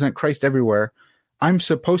 I represent Christ everywhere. I'm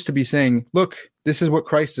supposed to be saying, look, this is what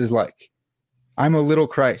Christ is like. I'm a little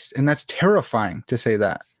Christ. And that's terrifying to say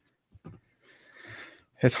that.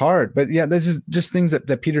 It's hard, but yeah, this is just things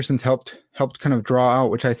that Peterson's helped kind of draw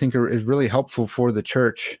out, which I think is really helpful for the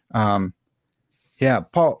church. Paul.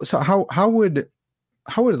 So how did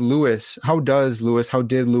Lewis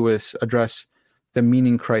address the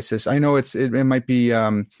meaning crisis? I know it might be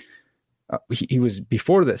he was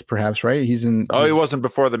before this, perhaps, right? He wasn't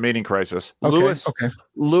before the meaning crisis. Okay,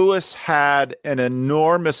 Lewis had an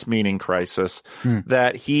enormous meaning crisis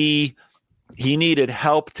that he he needed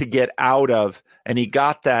help to get out of, and he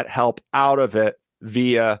got that help out of it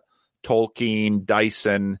via Tolkien,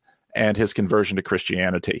 Dyson, and his conversion to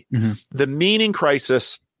Christianity. Mm-hmm. The meaning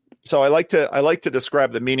crisis. So I like to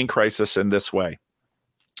describe the meaning crisis in this way.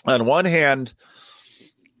 On one hand,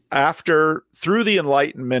 through the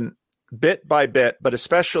Enlightenment, bit by bit, but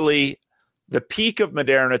especially the peak of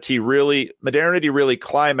modernity really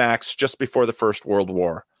climaxed just before the First World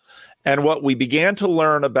War. And what we began to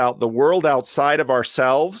learn about the world outside of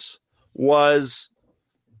ourselves was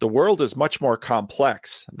the world is much more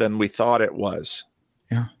complex than we thought it was.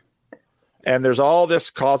 Yeah. And there's all this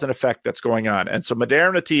cause and effect that's going on. And so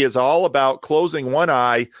modernity is all about closing one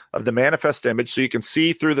eye of the manifest image so you can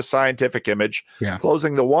see through the scientific image,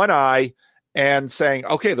 closing the one eye and saying,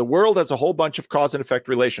 okay, the world has a whole bunch of cause and effect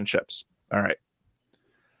relationships. All right.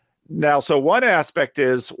 Now, so one aspect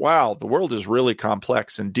is, wow, the world is really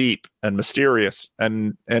complex and deep and mysterious,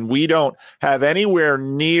 and we don't have anywhere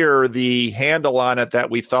near the handle on it that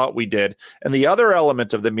we thought we did. And the other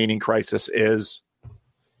element of the meaning crisis is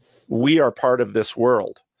we are part of this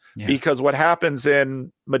world. Yeah. Because what happens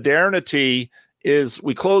in modernity is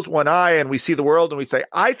we close one eye and we see the world and we say,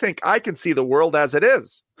 I think I can see the world as it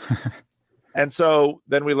is. And so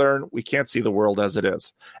then we learn we can't see the world as it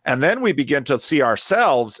is. And then we begin to see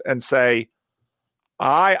ourselves and say,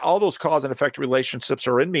 all those cause and effect relationships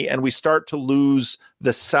are in me. And we start to lose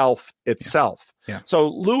the self itself. Yeah. Yeah. So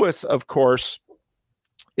Lewis, of course,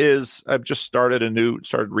 I've just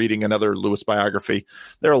started reading another Lewis biography.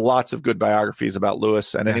 There are lots of good biographies about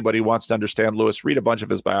Lewis, and anybody who wants to understand Lewis, read a bunch of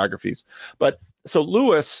his biographies. But so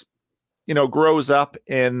Lewis, grows up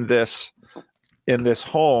in this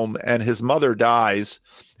home, and his mother dies.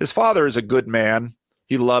 His father is a good man.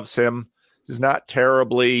 He loves him. He's not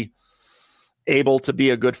terribly able to be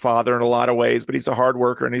a good father in a lot of ways, but he's a hard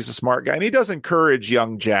worker and he's a smart guy. And he does encourage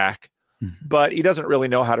young Jack, but he doesn't really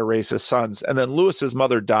know how to raise his sons. And then Lewis's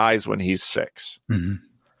mother dies when he's 6. Mm-hmm.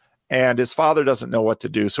 And his father doesn't know what to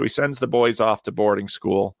do. So he sends the boys off to boarding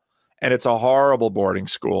school, and it's a horrible boarding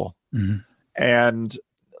school. Mm-hmm. And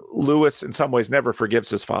Lewis, in some ways, never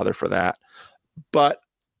forgives his father for that. But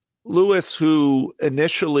Lewis, who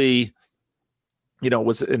initially,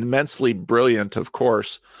 was immensely brilliant, of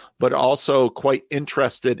course, but also quite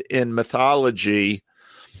interested in mythology,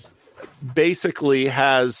 basically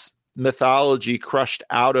has mythology crushed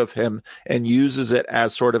out of him and uses it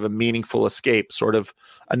as sort of a meaningful escape, sort of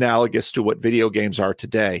analogous to what video games are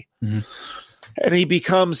today. Mm-hmm. And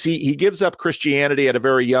he gives up Christianity at a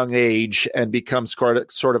very young age and becomes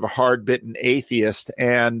sort of a hard-bitten atheist.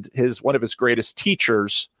 And one of his greatest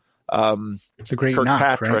teachers, it's the great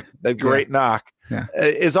Kirkpatrick, right? The great Knock,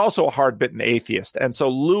 is also a hard-bitten atheist. And so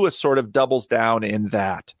Lewis sort of doubles down in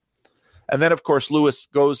that. And then, of course, Lewis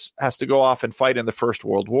has to go off and fight in the First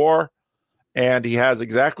World War. And he has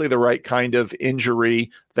exactly the right kind of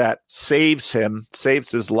injury that saves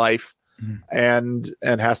his life. And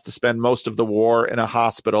has to spend most of the war in a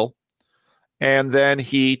hospital. And then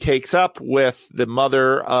he takes up with the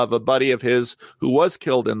mother of a buddy of his who was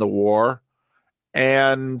killed in the war,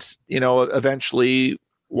 and eventually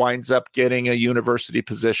winds up getting a university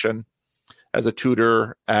position as a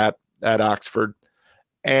tutor at Oxford.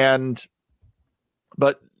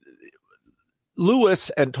 But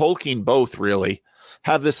Lewis and Tolkien both really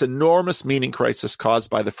have this enormous meaning crisis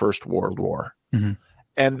caused by the First World War. Mm-hmm.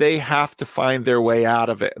 And they have to find their way out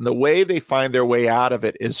of it. And the way they find their way out of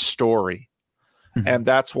it is story. Mm-hmm. And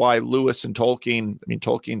that's why Lewis and Tolkien,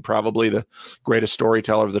 Tolkien probably the greatest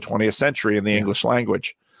storyteller of the 20th century in the English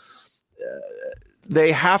language.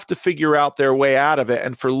 They have to figure out their way out of it.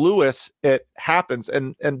 And for Lewis, it happens.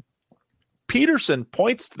 And Peterson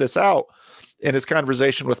points this out in his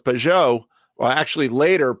conversation with Peugeot. Well, actually,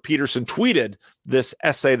 later, Peterson tweeted this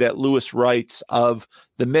essay that Lewis writes of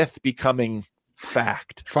the myth becoming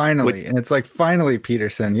fact. Finally. And it's like, finally,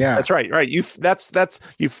 Peterson. Yeah, that's right. Right.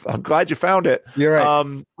 I'm glad you found it. You're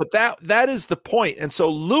right. But that is the point. And so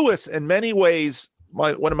Lewis, in many ways,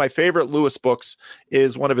 one of my favorite Lewis books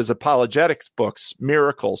is one of his apologetics books,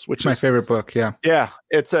 Miracles, which is my favorite book. Yeah. Yeah.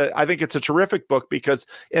 I think it's a terrific book, because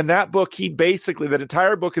in that book, that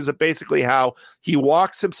entire book is basically how he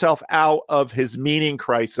walks himself out of his meaning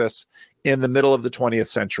crisis in the middle of the 20th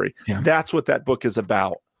century. Yeah. That's what that book is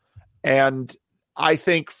about. And I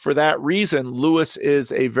think for that reason, Lewis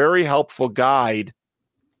is a very helpful guide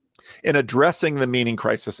in addressing the meaning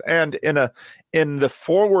crisis. And in the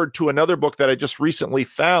foreword to another book that I just recently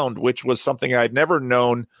found, which was something I'd never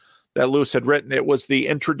known that Lewis had written, it was the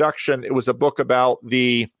introduction. It was a book about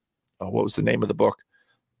what was the name of the book?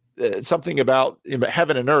 something about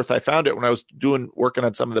heaven and earth. I found it when I was working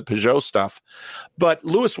on some of the Peugeot stuff. But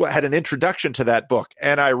Lewis had an introduction to that book,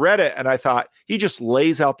 and I read it, and I thought he just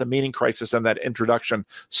lays out the meaning crisis in that introduction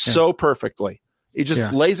so perfectly. He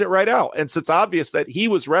just lays it right out, and so it's obvious that he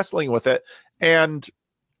was wrestling with it. And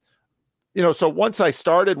so once I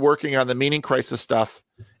started working on the meaning crisis stuff,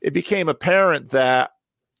 it became apparent that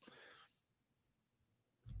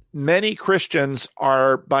many Christians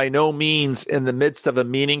are by no means in the midst of a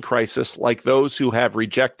meaning crisis like those who have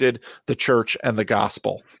rejected the church and the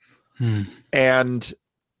gospel. And,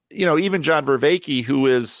 even John Vervaeke, who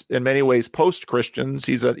is in many ways post-Christians,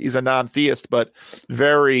 he's a non-theist, but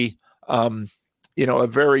very, a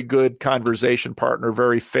very good conversation partner,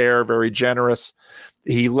 very fair, very generous.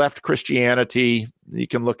 He left Christianity. You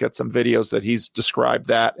can look at some videos that he's described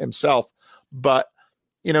that himself. But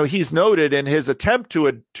he's noted in his attempt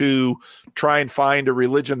to try and find a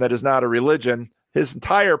religion that is not a religion, his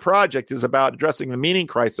entire project is about addressing the meaning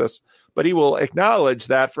crisis, but he will acknowledge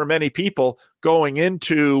that for many people going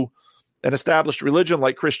into an established religion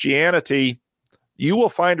like Christianity, you will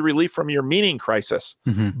find relief from your meaning crisis.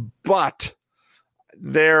 But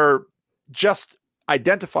they're just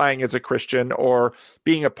identifying as a Christian or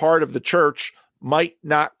being a part of the church might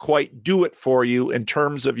not quite do it for you in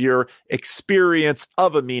terms of your experience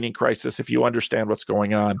of a meaning crisis, if you understand what's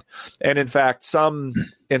going on. And in fact,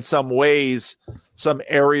 in some ways, some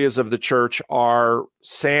areas of the church are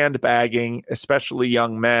sandbagging, especially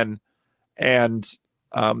young men. And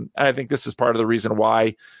I think this is part of the reason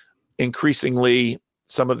why increasingly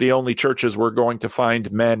some of the only churches we're going to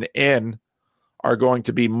find men in are going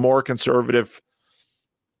to be more conservative,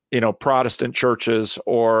 Protestant churches,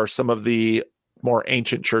 or some of the more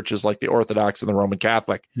ancient churches like the Orthodox and the Roman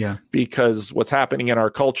Catholic. Because what's happening in our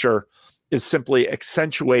culture is simply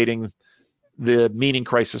accentuating the meaning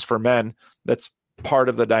crisis for men. That's part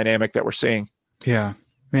of the dynamic that we're seeing. Yeah,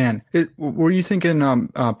 man. Were you thinking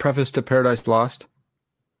Preface to Paradise Lost?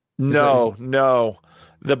 No.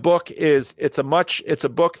 The book it's a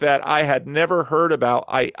book that I had never heard about.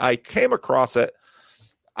 I came across it.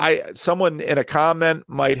 Someone in a comment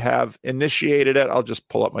might have initiated it. I'll just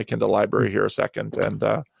pull up my Kindle library here a second. And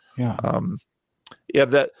the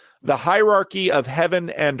Hierarchy of Heaven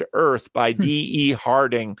and Earth by D.E.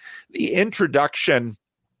 Harding. The introduction,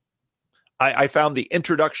 I found the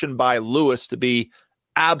introduction by Lewis to be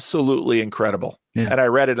absolutely incredible. And I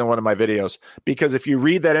read it in one of my videos, because if you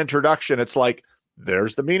read that introduction, it's like,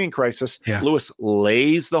 there's the meaning crisis. Lewis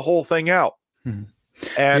lays the whole thing out.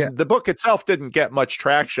 And the book itself didn't get much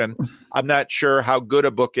traction. I'm not sure how good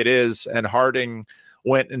a book it is. And Harding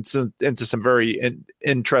went into some very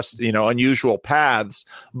interesting, unusual paths.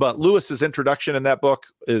 But Lewis's introduction in that book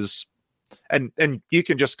is, and you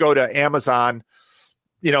can just go to Amazon,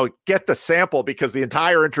 get the sample, because the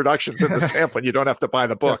entire introduction's in the sample and you don't have to buy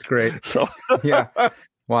the book. That's great. So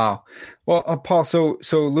Wow. Well, Paul, so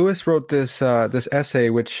Lewis wrote this essay,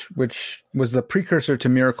 which was the precursor to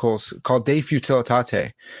Miracles, called De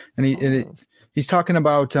Futilitate, and he's talking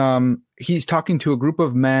about he's talking to a group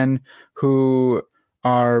of men who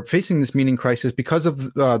are facing this meaning crisis because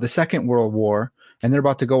of the Second World War, and they're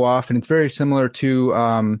about to go off, and it's very similar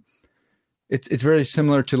to it's very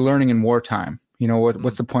similar to learning in wartime.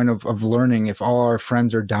 What's the point of learning if all our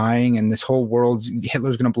friends are dying and this whole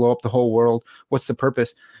Hitler's going to blow up the whole world? What's the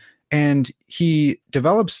purpose? And he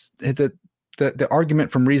develops the argument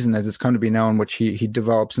from reason, as it's come to be known, which he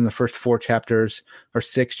develops in the first 4 chapters, or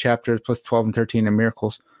 6 chapters plus 12 and 13 in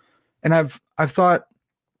Miracles. And I've thought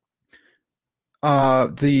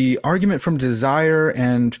the argument from desire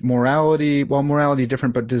and morality, morality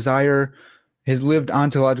different, but desire, his lived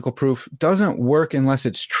ontological proof, doesn't work unless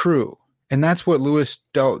it's true. And that's what Lewis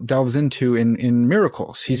delves into in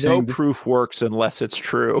Miracles. He's saying proof works unless it's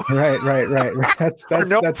true. Right. That's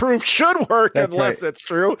proof should work unless it's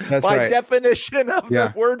true. That's by right. definition of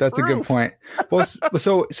the word that's proof. A good point. Well,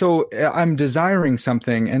 so I'm desiring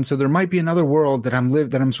something, and so there might be another world that I'm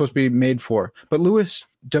supposed to be made for. But Lewis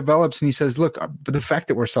develops, and he says, look, the fact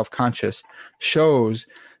that we're self-conscious shows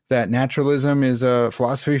that naturalism is a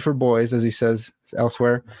philosophy for boys, as he says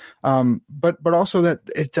elsewhere, but also that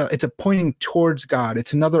it's a pointing towards God.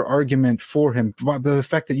 It's another argument for him, the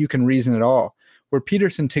fact that you can reason at all. Where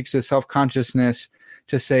Peterson takes this self-consciousness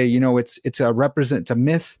to say, it's a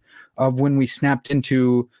myth of when we snapped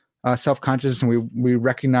into self-consciousness and we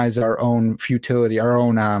recognize our own futility, our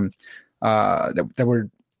own that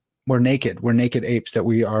we're naked, we're naked apes, that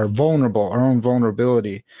we are vulnerable, our own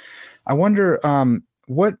vulnerability. I wonder.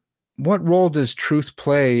 What role does truth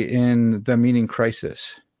play in the meaning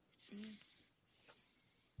crisis?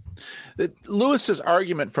 Lewis's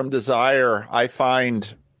argument from desire, I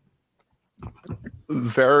find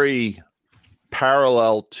very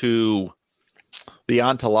parallel to the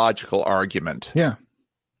ontological argument. Yeah.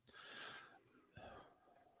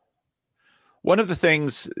 One of the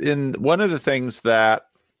things that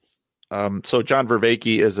so John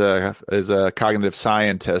Vervaeke is a cognitive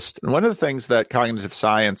scientist, and one of the things that cognitive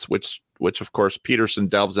science, which of course Peterson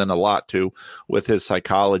delves in a lot to with his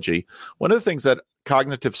psychology, one of the things that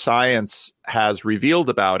cognitive science has revealed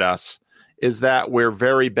about us is that we're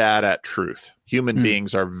very bad at truth. Human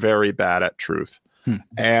beings are very bad at truth.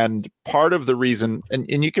 And part of the reason,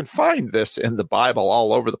 and you can find this in the Bible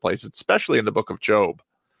all over the place, especially in the book of Job.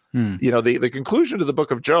 You know, the conclusion to the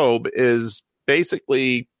book of Job is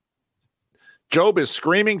basically Job is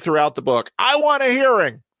screaming throughout the book, I want a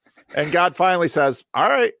hearing. And God finally says, all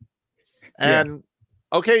right. And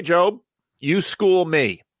okay, Job, you school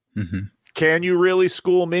me. Can you really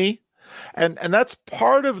school me? And that's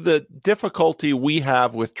part of the difficulty we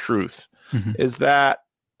have with truth is that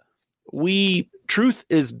truth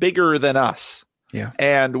is bigger than us. Yeah.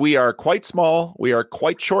 And we are quite small. We are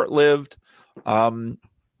quite short-lived.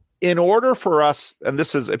 In order for us, and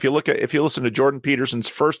this is, if you listen to Jordan Peterson's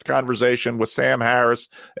first conversation with Sam Harris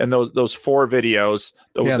and those 4 videos,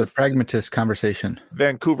 the pragmatist conversation,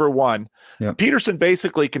 Vancouver 1, Peterson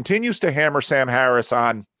basically continues to hammer Sam Harris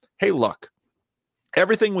on, hey, look,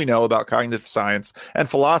 everything we know about cognitive science and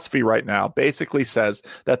philosophy right now basically says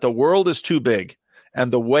that the world is too big.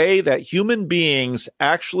 And the way that human beings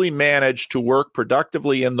actually manage to work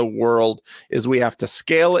productively in the world is we have to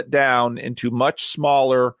scale it down into much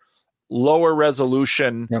smaller, lower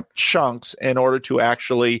resolution chunks in order to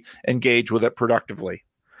actually engage with it productively.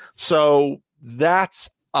 So that's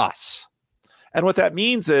us. And what that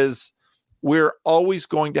means is we're always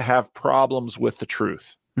going to have problems with the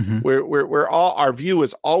truth. We're all, our view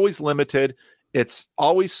is always limited. It's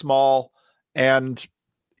always small. And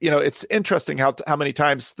you know, it's interesting how many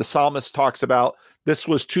times the psalmist talks about this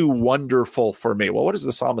was too wonderful for me. Well, what does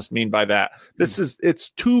the psalmist mean by that? It's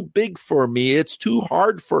too big for me. It's too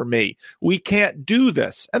hard for me. We can't do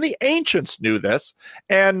this. And the ancients knew this.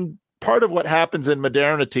 And part of what happens in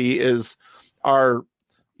modernity is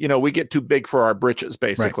we get too big for our britches,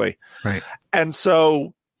 basically. Right. And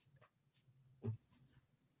so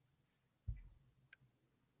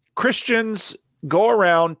Christians go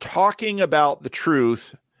around talking about the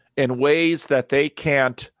truth in ways that they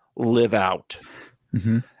can't live out.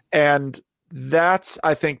 And that's,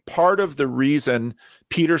 I think, part of the reason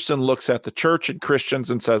Peterson looks at the church and Christians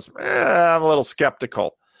and says, I'm a little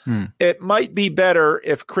skeptical. It might be better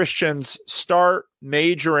if Christians start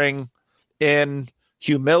majoring in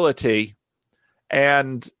humility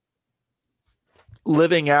and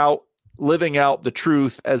living out the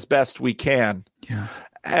truth as best we can. Yeah.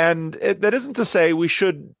 And that isn't to say we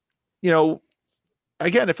should,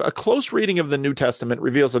 again, if a close reading of the New Testament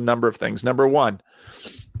reveals a number of things. Number one,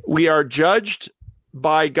 we are judged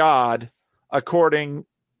by God according,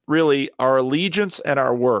 really, our allegiance and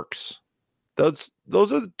our works. Those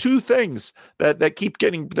are the 2 things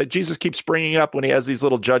that Jesus keeps bringing up when he has these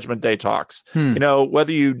little Judgment Day talks.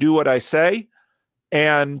 Whether you do what I say,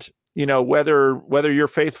 and whether you're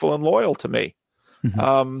faithful and loyal to me.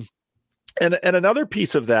 And another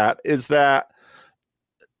piece of that is that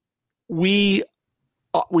we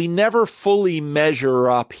never fully measure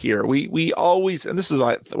up here. We always, and this is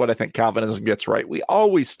what I think Calvinism gets right, we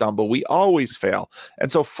always stumble, we always fail.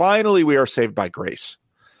 And so finally we are saved by grace.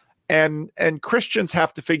 And Christians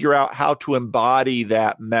have to figure out how to embody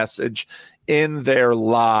that message in their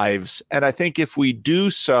lives. And I think if we do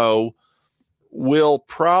so, we'll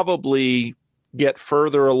probably get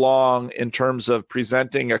further along in terms of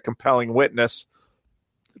presenting a compelling witness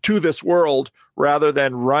to this world rather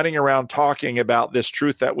than running around talking about this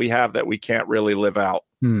truth that we have that we can't really live out.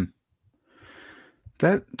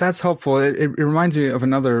 That's helpful. It reminds me of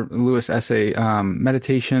another Lewis essay,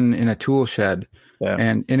 Meditation in a Tool Shed. Yeah.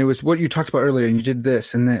 And it was what you talked about earlier, and you did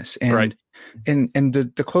this and this. And right. And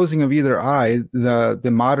the closing of either eye,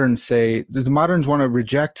 the moderns say, the moderns want to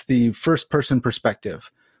reject the first person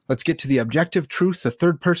perspective. Let's get to the objective truth, the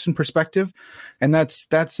third person perspective. And that's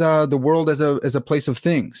the world as a place of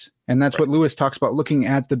things. And that's right. What Lewis talks about, looking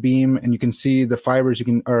at the beam and you can see the fibers,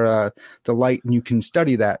 or the light, and you can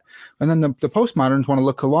study that. And then the postmoderns want to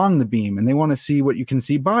look along the beam and they want to see what you can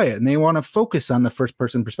see by it. And they want to focus on the first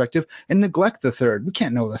person perspective and neglect the third. We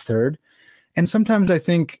can't know the third. And sometimes I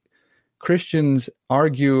think Christians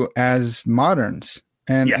argue as moderns.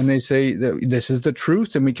 And they say that this is the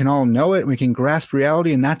truth and we can all know it and we can grasp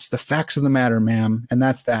reality, and that's the facts of the matter, ma'am. And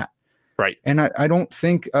that's that. Right. And I don't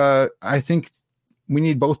think, I think we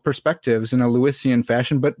need both perspectives in a Lewisian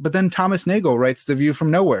fashion. But then Thomas Nagel writes The View from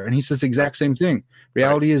Nowhere, and he says the exact same thing.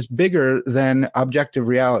 Reality is bigger than objective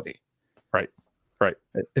reality. Right.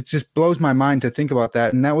 It just blows my mind to think about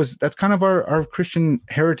that. And that's kind of our Christian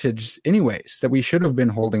heritage anyways, that we should have been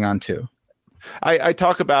holding on to. I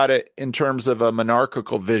talk about it in terms of a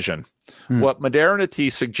monarchical vision. What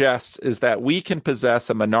modernity suggests is that we can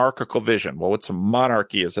possess a monarchical vision. Well, what's a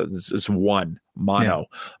monarchy is one, mono.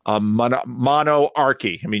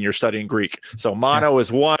 Monarchy. I mean, you're studying Greek. So mono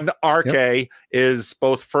is one, arche is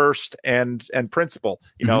both first and principal.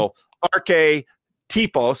 You know, arche,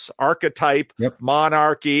 typos, archetype,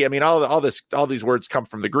 monarchy. I mean, all these words come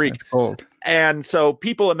from the Greek. That's old. And so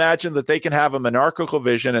people imagine that they can have a monarchical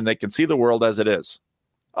vision and they can see the world as it is.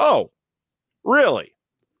 Oh, really?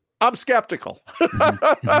 I'm skeptical.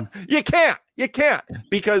 You can't.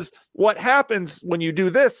 Because what happens when you do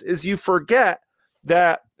this is you forget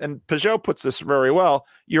that, and Peugeot puts this very well,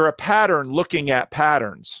 you're a pattern looking at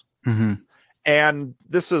patterns. And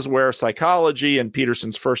this is where psychology and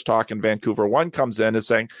Peterson's first talk in Vancouver 1 comes in, is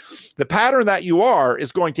saying the pattern that you are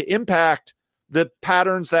is going to impact the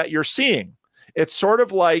patterns that you're seeing. It's sort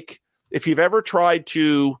of like if you've ever tried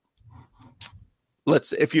to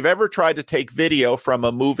take video from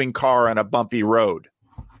a moving car on a bumpy road.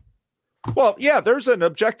 Well, yeah, there's an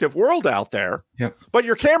objective world out there, but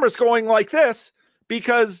your camera's going like this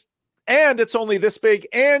and it's only this big,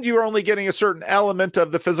 and you're only getting a certain element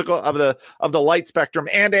of the physical of the light spectrum,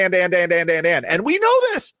 and we know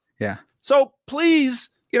this. Yeah. So please,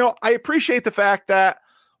 I appreciate the fact that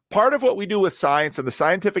part of what we do with science and the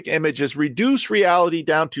scientific image is reduce reality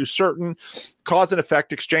down to certain cause and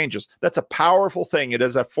effect exchanges. That's a powerful thing. It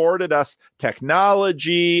has afforded us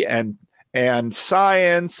technology and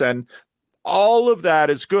science, and all of that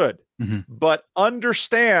is good. But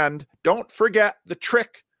understand, don't forget the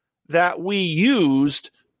trick that we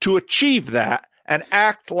used to achieve that, and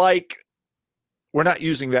act like we're not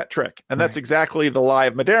using that trick. And that's exactly the lie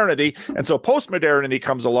of modernity. And so postmodernity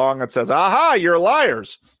comes along and says, aha, you're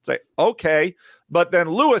liars. Say, okay. But then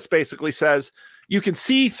Lewis basically says, you can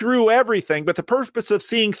see through everything, but the purpose of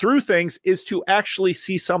seeing through things is to actually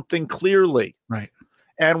see something clearly. Right.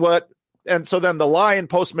 And so then the lie in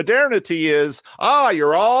postmodernity is,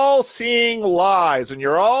 you're all seeing lies and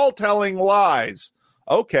you're all telling lies.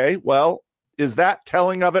 Okay, well, is that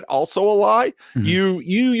telling of it also a lie? You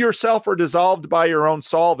yourself are dissolved by your own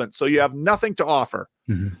solvent, so you have nothing to offer.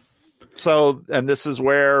 So, and this is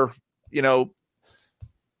where,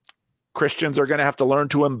 Christians are going to have to learn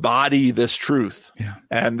to embody this truth. Yeah.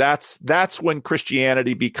 And that's when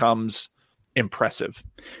Christianity becomes impressive.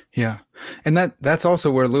 Yeah. And that's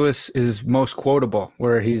also where Lewis is most quotable,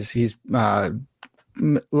 where he's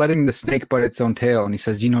letting the snake bite its own tail. And he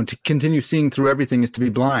says, to continue seeing through everything is to be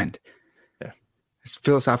blind. Yeah. It's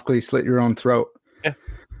philosophically slit your own throat. Yeah.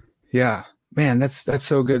 Yeah, man, that's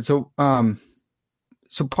so good. So,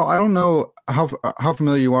 so Paul, I don't know how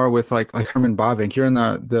familiar you are with like Herman Bavinck. You're in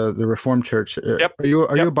the Reformed Church. Yep. Are you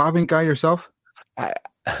a Bavinck guy yourself? I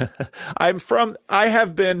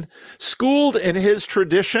have been schooled in his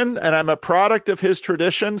tradition, and I'm a product of his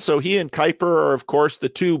tradition. So he and Kuyper are, of course, the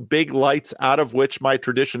two big lights out of which my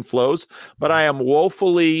tradition flows. But I am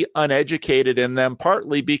woefully uneducated in them,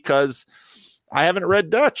 partly because I haven't read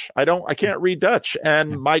Dutch. I can't read Dutch.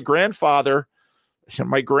 And my grandmother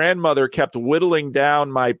kept whittling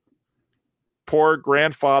down my poor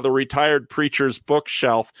grandfather, retired preacher's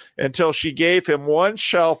bookshelf until she gave him one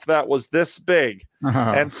shelf that was this big.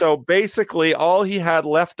 And so basically all he had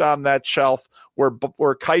left on that shelf were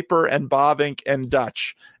Kuyper and Bavinck and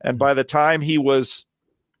Dutch. And by the time he was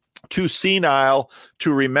too senile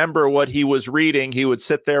to remember what he was reading, he would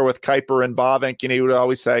sit there with Kuyper and Bavinck, and he would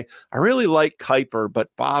always say, I really like Kuyper,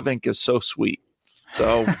 but Bavinck is so sweet.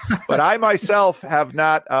 So, but I myself have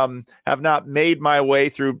not made my way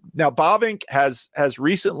through. Now, Bavinck has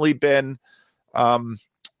recently been,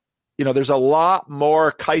 there's a lot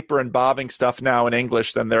more Kuyper and Bavinck stuff now in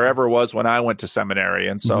English than there ever was when I went to seminary.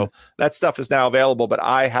 And so that stuff is now available, but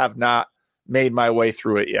I have not made my way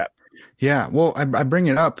through it yet. Yeah, well, I bring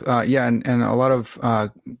it up, and a lot of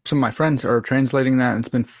some of my friends are translating that, and it's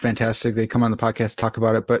been fantastic. They come on the podcast to talk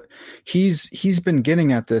about it, but he's been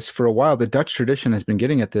getting at this for a while. The Dutch tradition has been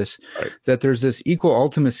getting at this, that there's this equal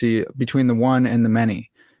ultimacy between the one and the many.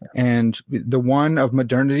 And the one of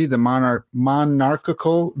modernity, the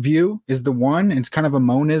monarchical view is the one. It's kind of a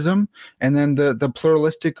monism. And then the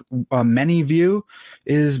pluralistic many view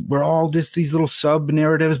is we're all just these little sub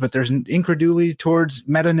narratives, but there's an incredulity towards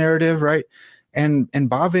meta narrative, right? And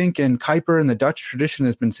Bavinck and Kuyper and the Dutch tradition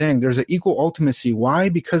has been saying there's an equal ultimacy. Why?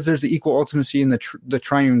 Because there's an equal ultimacy in the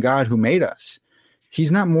triune God who made us.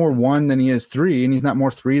 he's not more one than he is three, and he's not more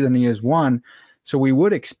three than he is one. So we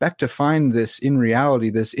would expect to find this in reality,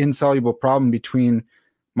 this insoluble problem between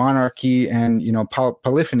monarchy and,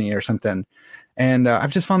 polyphony or something. And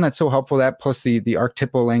I've just found that so helpful, that plus the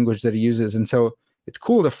archetypal language that he uses. And so it's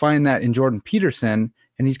cool to find that in Jordan Peterson,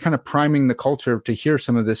 and he's kind of priming the culture to hear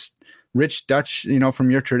some of this rich Dutch,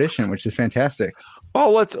 from your tradition, which is fantastic.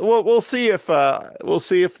 Well, we'll see if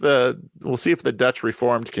the Dutch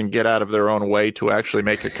Reformed can get out of their own way to actually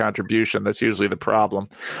make a contribution. That's usually the problem.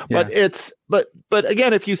 Yeah. But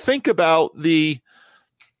again, if you think about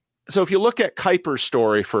so if you look at Kuyper's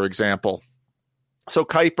story, for example, so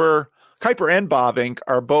Kuyper and Bavinck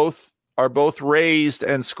are both raised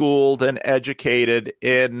and schooled and educated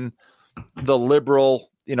in the liberal,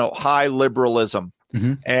 high liberalism.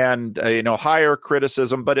 Mm-hmm. And higher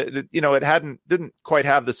criticism, but it didn't quite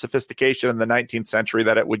have the sophistication in the 19th century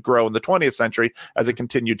that it would grow in the 20th century as it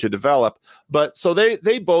continued to develop. But so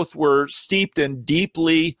they both were steeped in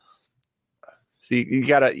deeply. See,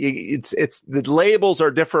 it's the labels are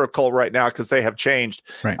difficult right now because they have changed.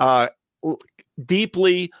 Right.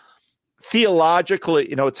 Deeply theologically,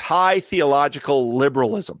 it's high theological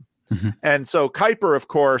liberalism, mm-hmm. And so Kuyper, of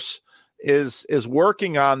course, is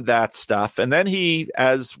working on that stuff. And then he,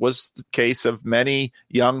 as was the case of many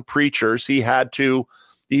young preachers, he'd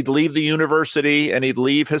leave the university and he'd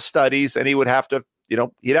leave his studies, and he would have to,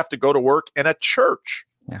 he'd have to go to work in a church.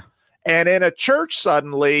 Yeah. And in a church,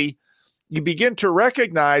 suddenly you begin to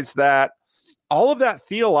recognize that all of that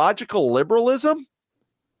theological liberalism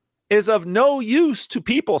is of no use to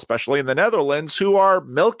people, especially in the Netherlands, who are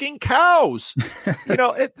milking cows.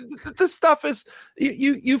 This stuff is,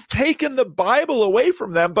 you've taken the Bible away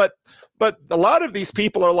from them, but a lot of these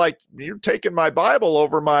people are like, you're taking my Bible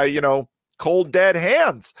over my, cold, dead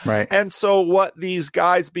hands. Right. And so what these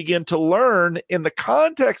guys begin to learn in the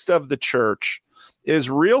context of the church is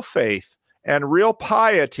real faith and real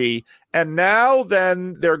piety. And now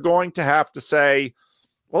then they're going to have to say,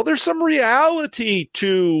 well, there's some reality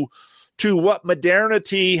to what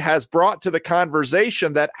modernity has brought to the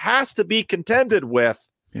conversation that has to be contended with.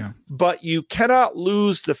 Yeah. But you cannot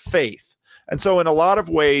lose the faith. And so in a lot of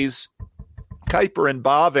ways, Kuyper and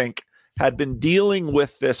Bavinck had been dealing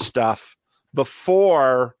with this stuff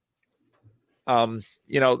before, Bart,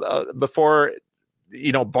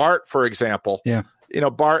 for example. Yeah.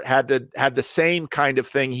 Bart had the same kind of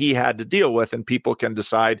thing he had to deal with, and people can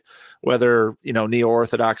decide whether,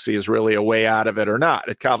 neo-orthodoxy is really a way out of it or not.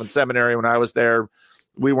 At Calvin Seminary, when I was there,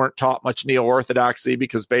 we weren't taught much neo-orthodoxy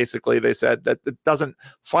because basically they said that it doesn't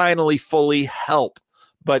finally fully help.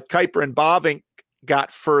 But Kuyper and Bavinck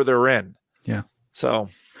got further in. Yeah. So,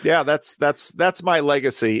 yeah, that's my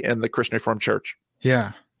legacy in the Christian Reformed Church.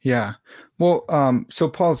 Yeah. Yeah. Well, so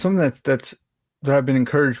Paul, something that I've been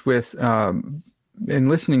encouraged with, in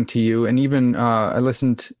listening to you, and even I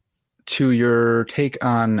listened to your take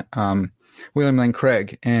on William Lane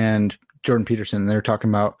Craig and Jordan Peterson. They were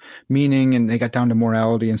talking about meaning, and they got down to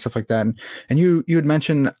morality and stuff like that. And you had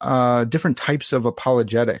mentioned different types of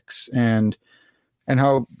apologetics, and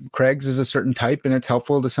how Craig's is a certain type, and it's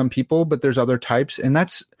helpful to some people, but there's other types, and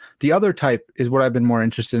that's the other type is what I've been more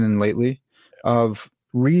interested in lately, of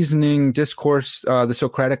reasoning, discourse, the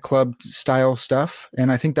Socratic Club style stuff.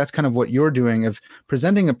 And I think that's kind of what you're doing, of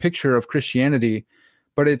presenting a picture of Christianity,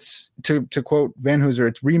 but it's, to quote Van Hooser,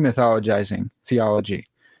 it's remythologizing theology.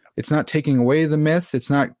 It's not taking away the myth. It's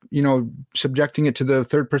not, subjecting it to the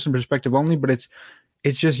third person perspective only, but it's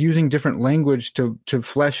just using different language to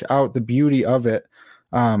flesh out the beauty of it.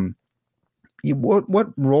 What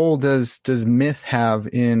role does myth have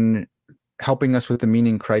in helping us with the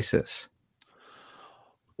meaning crisis?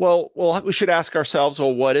 Well, we should ask ourselves,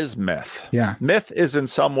 what is myth? Yeah. Myth is in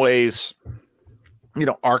some ways,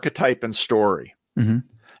 archetype and story. Mm-hmm.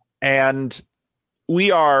 And we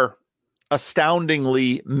are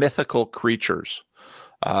astoundingly mythical creatures.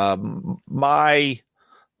 My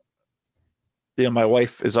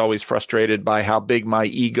wife is always frustrated by how big my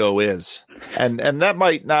ego is. And that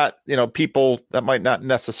might not, that might not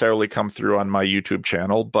necessarily come through on my YouTube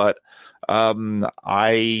channel, but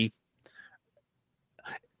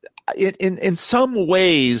in some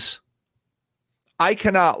ways, I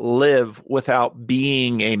cannot live without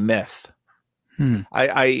being a myth.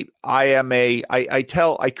 I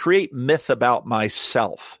create myth about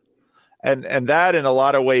myself, and that in a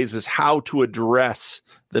lot of ways is how to address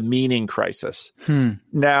the meaning crisis.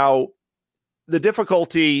 Now, the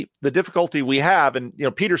difficulty we have,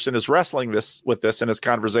 and Peterson is wrestling with this in his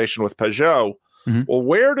conversation with Peugeot. Mm-hmm. Well,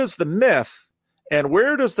 where does the myth and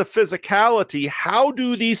where does the physicality, how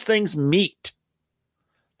do these things meet?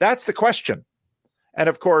 That's the question. And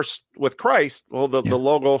of course, with Christ, well, the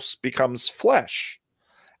Logos becomes flesh.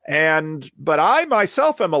 But I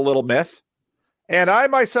myself am a little myth, and I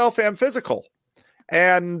myself am physical.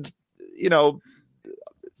 And,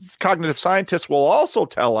 cognitive scientists will also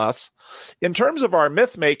tell us, in terms of our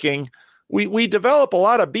myth making, we develop a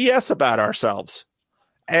lot of BS about ourselves.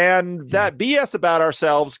 And that BS about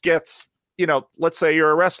ourselves gets, let's say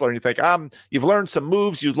you're a wrestler and you think, you've learned some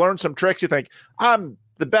moves, you've learned some tricks, you think, I'm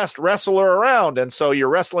the best wrestler around. And so you're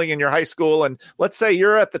wrestling in your high school, and let's say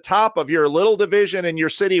you're at the top of your little division in your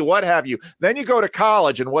city, what have you. Then you go to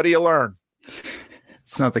college, and what do you learn?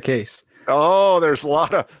 It's not the case. Oh,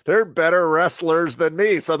 they're better wrestlers than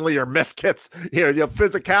me. Suddenly your myth gets, your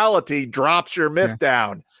physicality drops your myth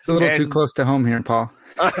down. It's a little too close to home here, Paul.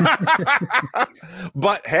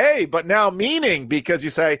 But now meaning, because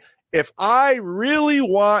you say, if I really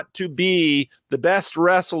want to be the best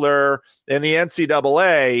wrestler in the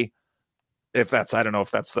NCAA, I don't know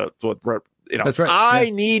if that's that's right. I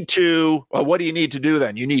need to, what do you need to do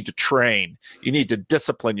then? You need to train. You need to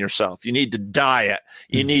discipline yourself. You need to diet.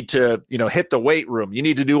 You need to, hit the weight room. You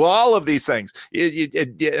need to do all of these things.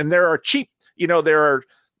 And there are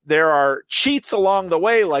there are cheats along the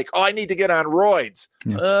way, like, I need to get on roids.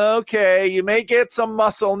 Yeah. Okay, you may get some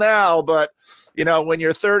muscle now, but, when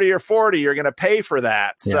you're 30 or 40, you're going to pay for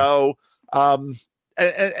that. Yeah. So,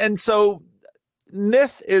 and so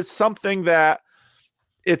myth is something that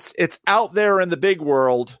it's out there in the big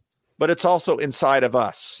world, but it's also inside of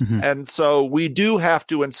us. Mm-hmm. And so we do have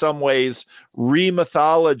to, in some ways,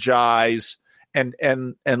 remythologize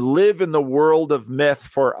and live in the world of myth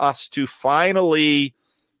for us to finally,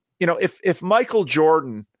 if Michael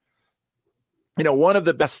Jordan, one of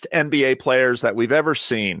the best NBA players that we've ever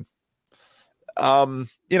seen, not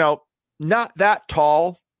that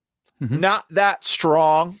tall, mm-hmm. not that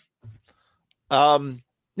strong,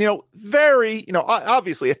 very,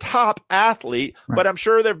 obviously a top athlete, right. But I'm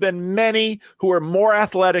sure there've been many who are more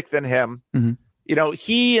athletic than him. Mm-hmm.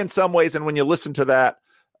 He, in some ways, and when you listen to that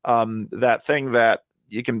thing that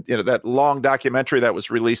you can, that long documentary that was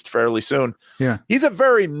released fairly soon. Yeah. He's a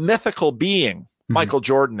very mythical being, mm-hmm. Michael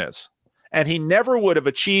Jordan is. And he never would have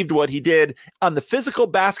achieved what he did on the physical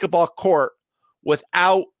basketball court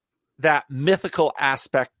without that mythical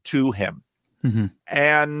aspect to him. Mm-hmm.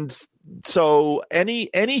 And so any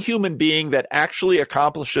human being that actually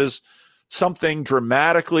accomplishes something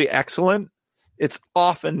dramatically excellent, it's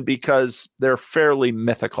often because they're fairly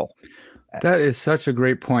mythical. That is such a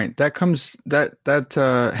great point. That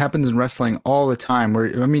happens in wrestling all the time.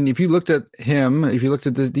 If you looked at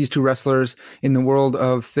these two wrestlers in the world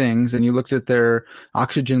of things, and you looked at their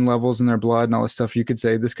oxygen levels in their blood and all this stuff, you could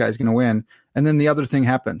say this guy's going to win. And then the other thing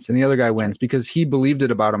happens, and the other guy wins because he believed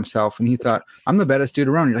it about himself, and he thought, "I'm the baddest dude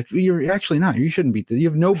around." You're like, "You're actually not. You shouldn't beat this. You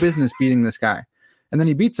have no business beating this guy." And then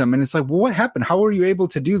he beats him, and it's like, "Well, what happened? How were you able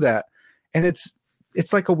to do that?" And it's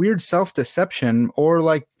like a weird self-deception, or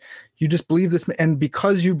like, you just believe this, and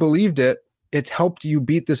because you believed it, it's helped you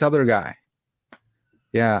beat this other guy.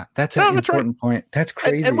 Yeah, that's an important point. That's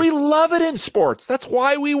crazy. And we love it in sports. That's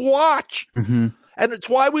why we watch. Mm-hmm. And it's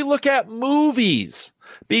why we look at movies,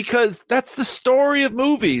 because that's the story of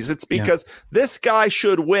movies. It's because this guy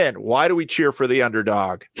should win. Why do we cheer for the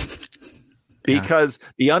underdog? Because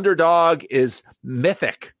the underdog is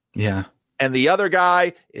mythic. Yeah. And the other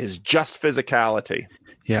guy is just physicality.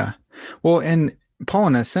 Yeah. Well, and Paul,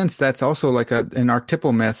 in a sense, that's also like an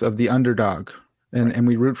archetypal myth of the underdog, and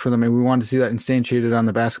we root for them, and we want to see that instantiated on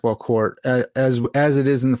the basketball court as it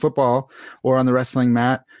is in the football or on the wrestling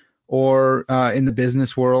mat or in the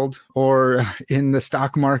business world or in the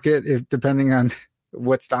stock market, depending on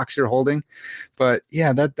what stocks you're holding. But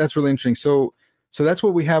yeah, that's really interesting. So that's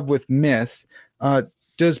what we have with myth.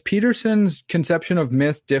 Does Peterson's conception of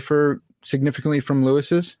myth differ significantly from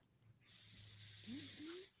Lewis's?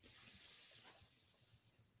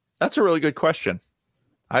 That's a really good question.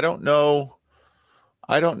 I don't know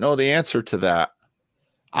the answer to that.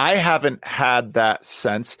 I haven't had that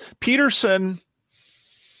sense. Peterson.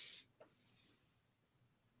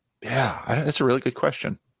 Yeah, that's a really good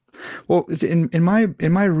question. Well, in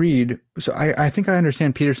my read, so I think I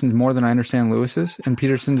understand Peterson's more than I understand Lewis's, and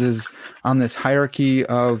Peterson's is on this hierarchy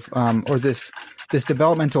of or this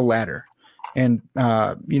developmental ladder. And,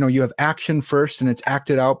 you have action first, and it's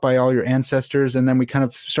acted out by all your ancestors. And then we kind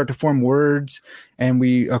of start to form words, and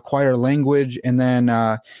we acquire language. And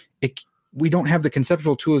then we don't have the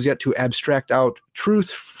conceptual tools yet to abstract out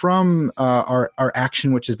truth from our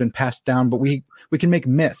action, which has been passed down. But we can make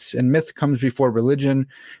myths, and myth comes before religion,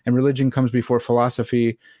 and religion comes before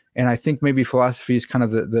philosophy. And I think maybe philosophy is kind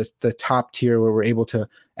of the top tier where we're able to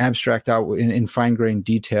abstract out in fine-grained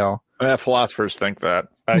detail. Philosophers think that.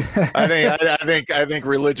 I think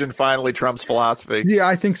religion finally trumps philosophy. Yeah,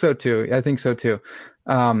 I think so too.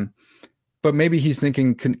 But maybe he's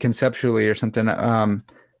thinking conceptually or something.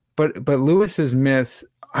 But Lewis's myth,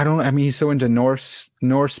 he's so into Norse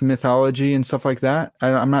mythology and stuff like that.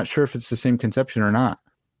 I'm not sure if it's the same conception or not.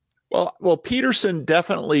 Well, Peterson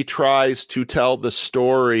definitely tries to tell the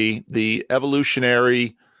story, the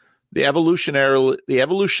evolutionary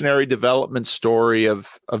development story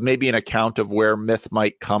of maybe an account of where myth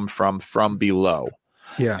might come from below.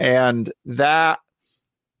 Yeah. And that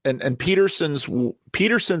and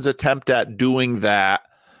Peterson's attempt at doing that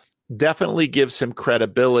definitely gives him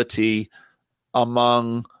credibility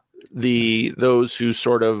among those who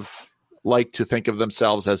sort of like to think of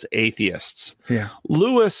themselves as atheists. Yeah.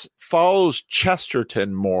 Lewis follows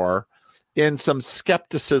Chesterton more in some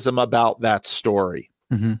skepticism about that story.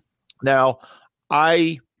 Mm-hmm. Now,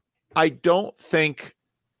 I don't think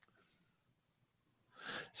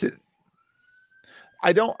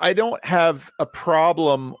I don't have a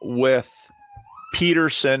problem with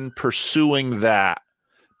Peterson pursuing that,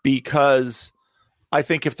 because I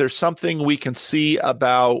think if there's something we can see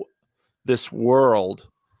about this world,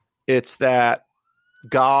 it's that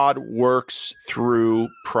God works through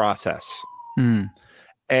process. Mm.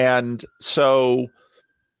 And so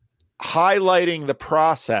highlighting the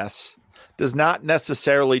process does not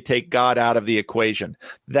necessarily take God out of the equation.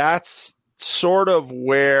 That's sort of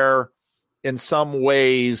where, in some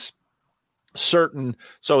ways, so in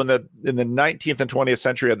the 19th and 20th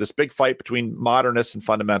century, you had this big fight between modernists and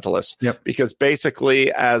fundamentalists. Yep. Because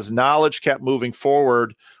basically, as knowledge kept moving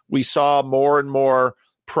forward, we saw more and more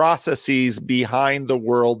processes behind the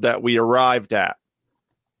world that we arrived at.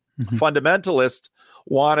 Mm-hmm. Fundamentalists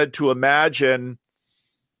wanted to imagine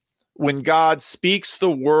when God speaks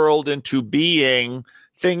the world into being,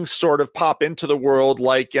 things sort of pop into the world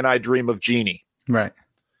like in I Dream of Jeannie. Right.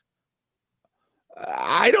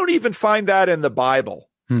 I don't even find that in the Bible,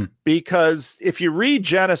 because if you read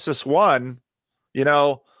Genesis 1,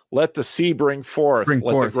 let the sea bring forth, let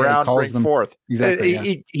the ground bring forth.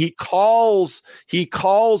 Exactly. He calls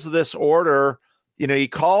this order, he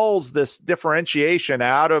calls this differentiation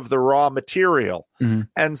out of the raw material. Mm-hmm.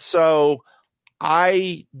 And so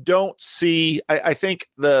I don't see, I think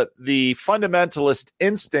the fundamentalist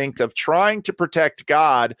instinct of trying to protect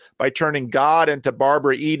God by turning God into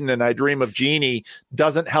Barbara Eden and I Dream of Jeannie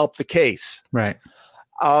doesn't help the case. Right.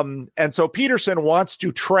 And so Peterson wants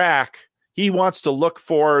to he wants to look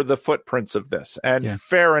for the footprints of this. And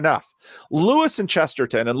fair enough. Lewis and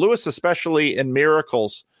Chesterton, and Lewis especially in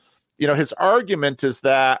Miracles, his argument is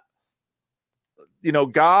that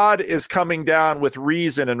God is coming down with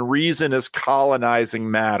reason, and reason is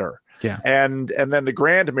colonizing matter. Yeah. And then the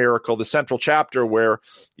grand miracle, the central chapter where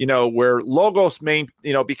Logos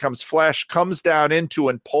becomes flesh, comes down into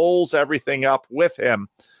and pulls everything up with him.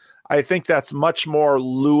 I think that's much more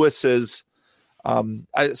Lewis's.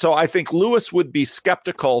 So I think Lewis would be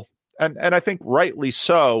skeptical, and I think rightly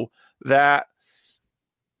so, that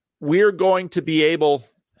we're going to be able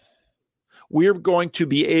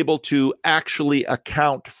to actually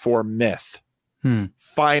account for myth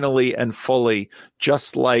finally and fully,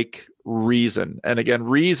 just like reason. And again,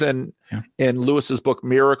 reason in Lewis's book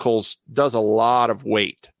Miracles does a lot of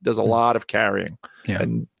weight, does a lot of carrying. Yeah.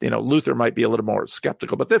 And Luther might be a little more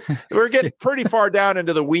skeptical, but we're getting pretty far down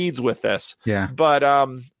into the weeds with this. Yeah. But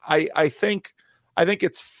I think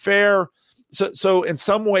it's fair. So in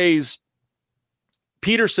some ways,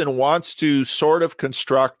 Peterson wants to sort of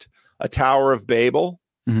construct a Tower of Babel,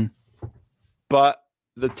 but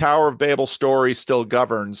the Tower of Babel story still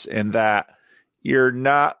governs in that you're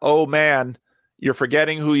not, oh man, you're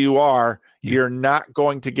forgetting who you are. Yeah. You're not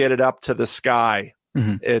going to get it up to the sky.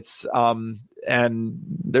 Mm-hmm. It's, and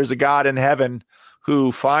there's a God in heaven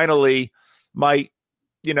who finally might,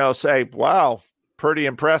 say, wow, pretty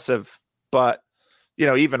impressive. But,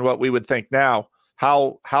 even what we would think now,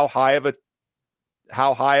 how high of a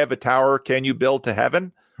tower can you build to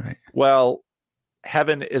heaven? Right. Well,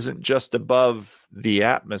 heaven isn't just above the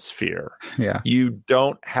atmosphere. Yeah. You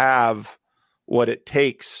don't have what it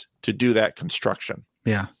takes to do that construction.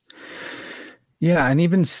 Yeah. Yeah. And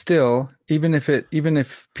even still, even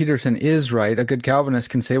if Peterson is right, a good Calvinist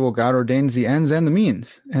can say, well, God ordains the ends and the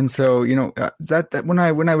means. And so, that when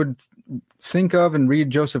I would think of and read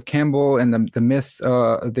Joseph Campbell and the myth,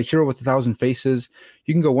 the hero with 1,000 faces,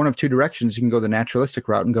 you can go one of two directions. You can go the naturalistic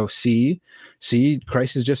route and go, see,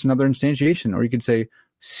 Christ is just another instantiation. Or you could say,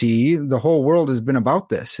 see, the whole world has been about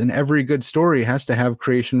this, and every good story has to have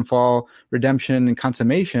creation, fall, redemption, and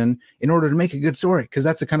consummation in order to make a good story, because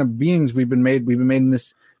that's the kind of beings we've been made. We've been made in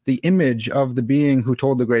this the image of the being who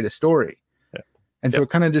told the greatest story. Yeah. And so it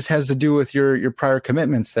kind of just has to do with your prior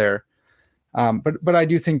commitments there. But I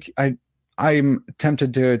do think I'm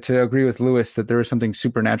tempted to agree with Lewis that there is something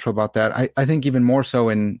supernatural about that. I think even more so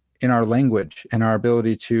in our language and our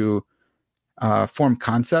ability to form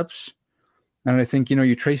concepts. And I think,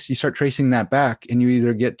 you start tracing that back, and you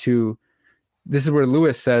either get to, this is where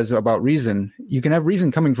Lewis says about reason. You can have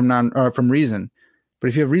reason coming from reason, but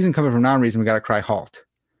if you have reason coming from non-reason, we got to cry halt.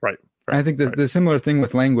 Right. And I think the similar thing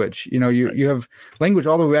with language. You have language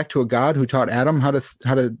all the way back to a God who taught Adam how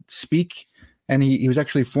to speak, and he was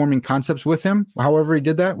actually forming concepts with him. However he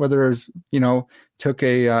did that, whether it was, took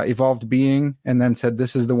a evolved being and then said,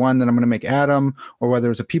 this is the one that I'm going to make Adam, or whether it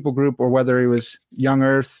was a people group, or whether it was young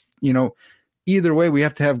Earth, either way, we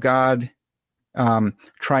have to have God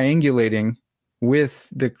triangulating with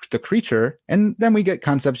the creature, and then we get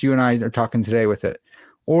concepts you and I are talking today with it.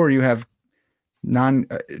 Or you have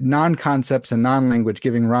non-concepts and non-language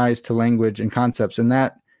giving rise to language and concepts, and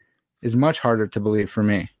that is much harder to believe for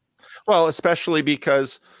me. Well, especially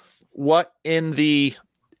because even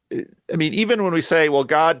when we say, well,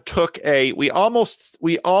 God took we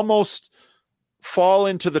almost fall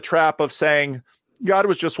into the trap of saying God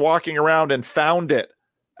was just walking around and found it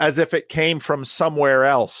as if it came from somewhere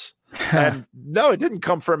else. And no, it didn't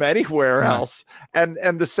come from anywhere else. And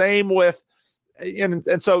the same with,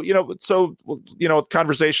 and so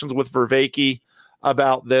conversations with Vervaeke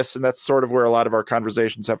about this, and that's sort of where a lot of our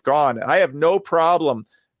conversations have gone. I have no problem.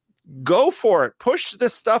 Go for it. Push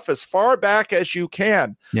this stuff as far back as you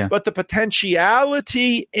can. Yeah. But the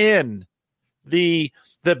potentiality in the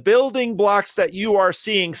building blocks that you are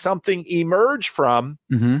seeing something emerge from,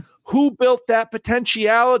 who built that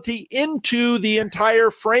potentiality into the entire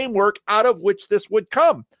framework out of which this would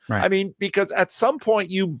come? Right. I mean, because at some point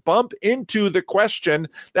you bump into the question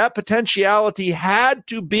that potentiality had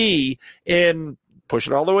to be in, push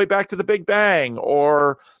it all the way back to the Big Bang,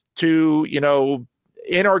 or to,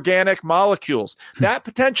 inorganic molecules. That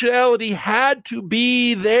potentiality had to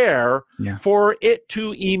be there for it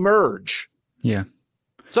to emerge. Yeah.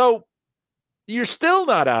 So you're still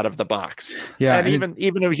not out of the box. Yeah. And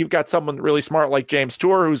even if you've got someone really smart like James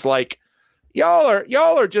Tour, who's like, y'all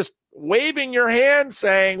are just waving your hand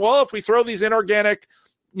saying, well, if we throw these inorganic,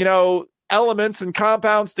 elements and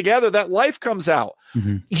compounds together, that life comes out.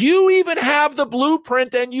 You even have the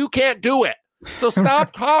blueprint and you can't do it. So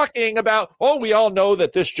stop talking about, we all know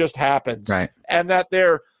that this just happens. Right. And that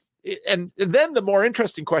and then the more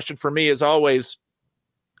interesting question for me is always,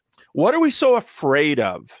 what are we so afraid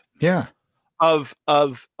of? Yeah. Of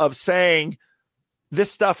saying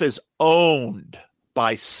this stuff is owned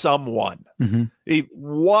by someone.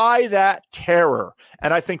 Why that terror?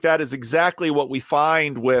 And I think that is exactly what we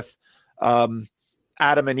find with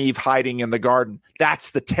Adam and Eve hiding in the garden.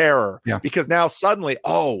 That's the terror. Yeah. Because now suddenly,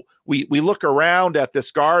 we look around at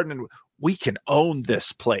this garden and we can own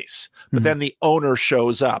this place. But then the owner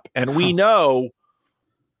shows up, and we know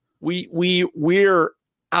we're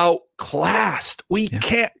outclassed. We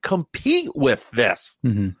can't compete with this.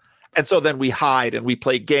 And so then we hide and we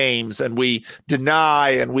play games and we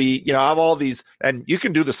deny and we, have all these, and you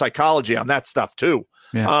can do the psychology on that stuff too.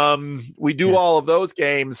 Yeah. We do all of those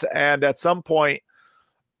games. And at some point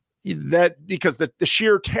because the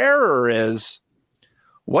sheer terror is,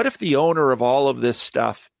 what if the owner of all of this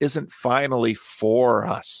stuff isn't finally for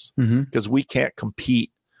us? Because we can't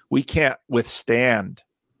compete. We can't withstand.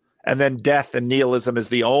 And then death and nihilism is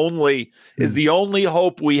the only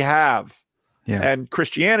hope we have. Yeah. And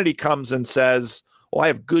Christianity comes and says, well, I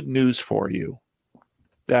have good news for you,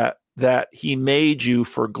 that he made you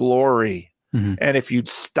for glory. And if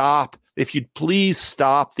you'd please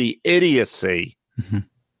stop the idiocy,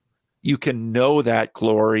 you can know that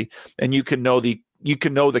glory, and you can know the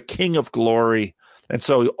King of glory. And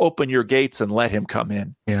so open your gates and let him come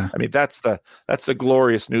in. Yeah. I mean, that's the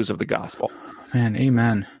glorious news of the gospel. Man,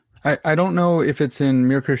 amen. I don't know if it's in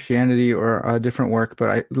Mere Christianity or a different work,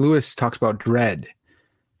 but Lewis talks about dread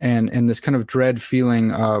and this kind of dread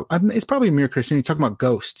feeling. It's probably Mere Christianity, talking about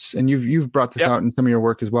ghosts, and you've brought this out in some of your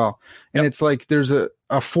work as well. And it's like there's a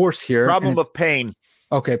force here. Problem of pain.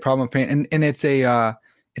 Okay, problem of pain, and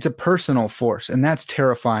it's a personal force, and that's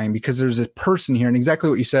terrifying because there's a person here, and exactly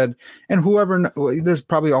what you said. And there's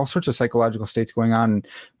probably all sorts of psychological states going on.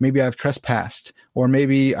 Maybe I've trespassed, or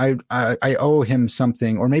maybe I owe him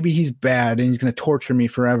something, or maybe he's bad and he's going to torture me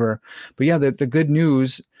forever. But yeah, the good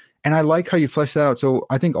news, and I like how you flesh that out. So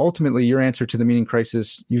I think ultimately your answer to the meaning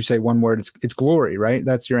crisis, you say one word, it's glory, right?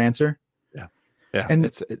 That's your answer. Yeah, and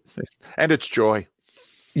it's joy.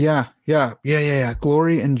 Yeah.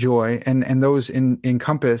 Glory and joy, and those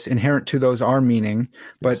encompass inherent to those are meaning,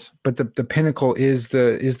 but Yes. but the pinnacle is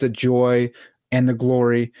the joy and the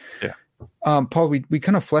glory. Yeah. Paul, we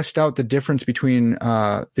kind of fleshed out the difference between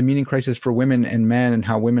the meaning crisis for women and men, and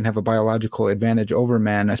how women have a biological advantage over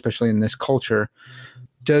men, especially in this culture.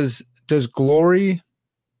 Does glory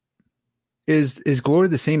is glory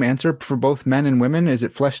the same answer for both men and women? Is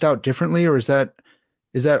it fleshed out differently, or is that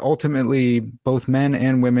ultimately both men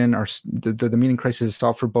and women are the meaning crisis is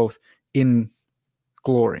solved for both in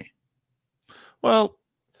glory? Well,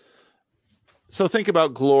 so think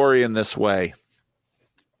about glory in this way.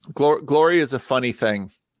 Glory is a funny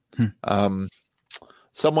thing.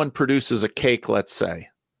 Someone produces a cake, let's say,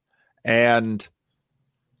 and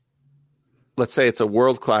let's say it's a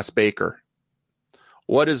world-class baker.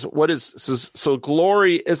 So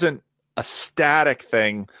glory isn't a static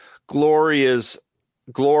thing. Glory is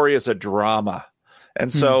a drama.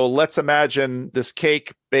 And so let's imagine this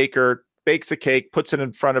cake baker bakes a cake, puts it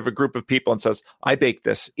in front of a group of people and says, I baked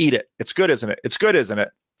this, eat it. It's good, isn't it? It's good, isn't it?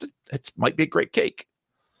 It might be a great cake.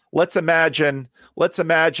 Let's imagine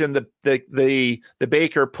the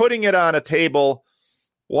baker putting it on a table,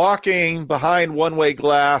 walking behind one-way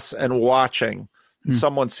glass and watching. And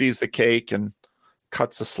someone sees the cake and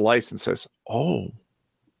cuts a slice and says, "Oh,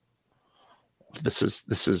 this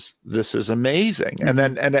is amazing." And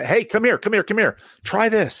then hey, come here. Try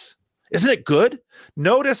this. Isn't it good?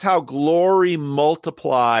 Notice how glory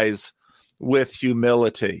multiplies with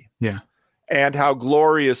humility. Yeah. And how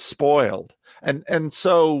glory is spoiled. And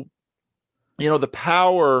so, the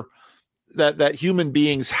power that human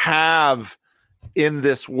beings have in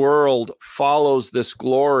this world follows this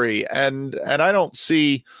glory. And I don't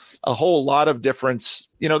see a whole lot of difference.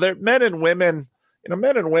 Men and women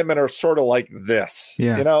are sort of like this.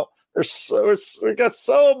 Yeah. We got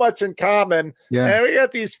so much in common. Yeah. And we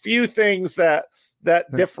got these few things that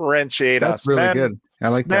differentiate us. That's really good. I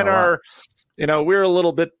like that. Men are, we're a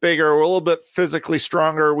little bit bigger. We're a little bit physically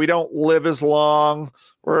stronger. We don't live as long.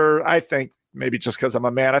 I think maybe just because I'm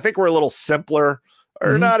a man, I think we're a little simpler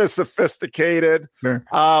or not as sophisticated. Sure.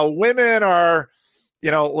 Women are,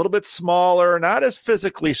 a little bit smaller, not as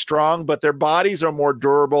physically strong, but their bodies are more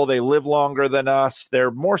durable. They live longer than us.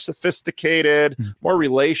 They're more sophisticated, more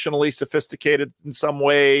relationally sophisticated in some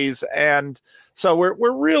ways. And so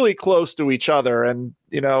we're really close to each other. And,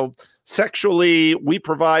 sexually, we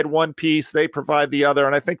provide one piece, they provide the other.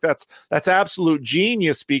 And I think that's absolute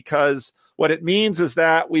genius, because what it means is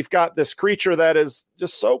that we've got this creature that is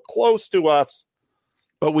just so close to us,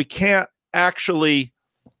 but we can't actually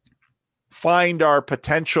find our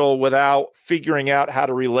potential without figuring out how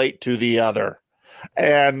to relate to the other.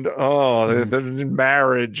 And the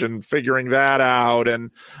marriage and figuring that out.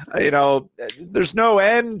 And there's no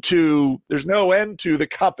end to the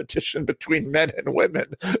competition between men and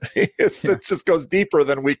women. It just goes deeper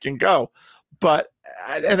than we can go. But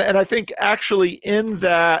and I think actually in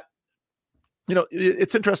that,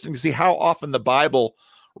 it's interesting to see how often the Bible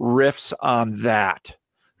riffs on that,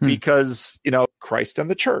 because Christ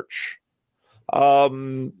and the church,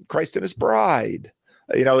 Christ and his bride,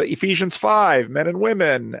 Ephesians 5, men and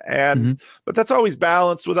women. And, but that's always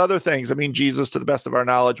balanced with other things. I mean, Jesus, to the best of our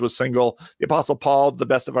knowledge, was single. The Apostle Paul, to the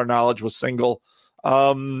best of our knowledge, was single.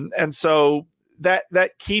 And so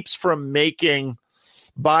that keeps from making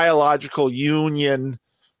biological union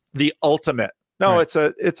the ultimate. No, right.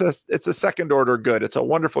 It's a second order good. It's a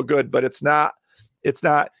wonderful good, but it's not,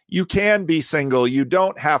 you can be single. You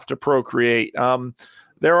don't have to procreate.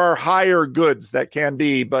 There are higher goods that can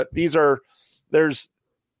be, but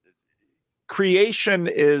creation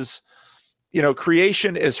is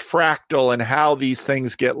fractal in how these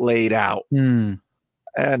things get laid out. And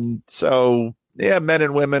so, men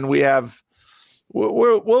and women,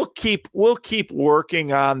 we'll keep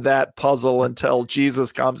working on that puzzle until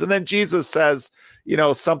Jesus comes. And then Jesus says,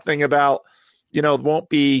 something about, won't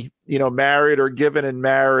be, married or given in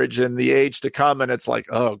marriage in the age to come. And it's like,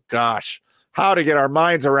 oh gosh, how to get our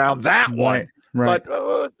minds around that one. Right.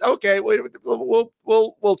 But okay,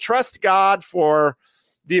 we'll trust God for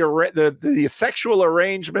the sexual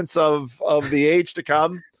arrangements of the age to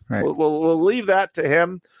come. Right. We'll leave that to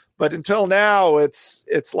him. But until now, it's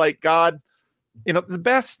like God,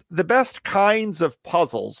 the best kinds of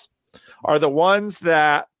puzzles are the ones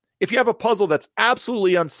that, if you have a puzzle that's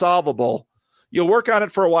absolutely unsolvable, you'll work on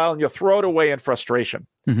it for a while and you'll throw it away in frustration.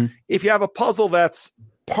 If you have a puzzle that's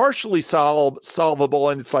partially solvable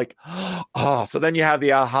and it's like, so then you have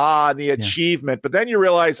the aha and the achievement, but then you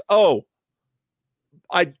realize,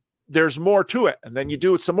 there's more to it. And then you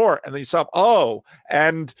do it some more and then you solve,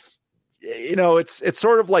 and it's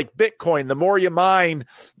sort of like Bitcoin. The more you mine,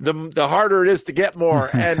 the harder it is to get more.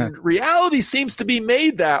 And reality seems to be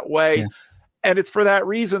made that way. Yeah. And it's for that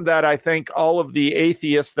reason that I think all of the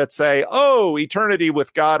atheists that say, oh, eternity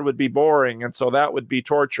with God would be boring, and so that would be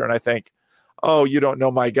torture. And I think, oh, you don't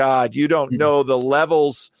know my God. You don't know the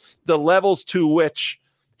levels to which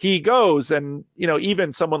he goes. And,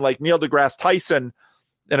 even someone like Neil deGrasse Tyson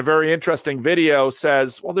in a very interesting video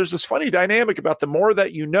says, well, there's this funny dynamic about the more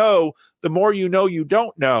that you know, the more you know you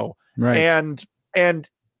don't know. Right. And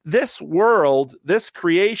this world, this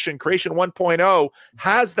creation 1.0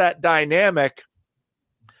 has that dynamic.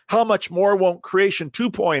 How much more won't creation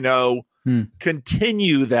 2.0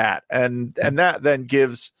 continue that? And that then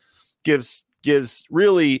gives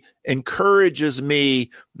really encourages me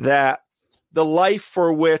that the life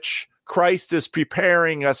for which Christ is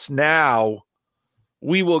preparing us now,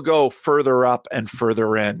 we will go further up and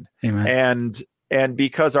further in. Amen. And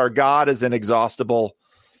because our God is inexhaustible,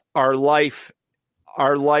 our life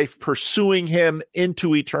pursuing him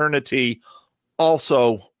into eternity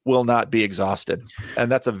also will not be exhausted.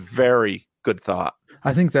 And that's a very good thought.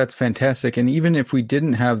 I think that's fantastic. And even if we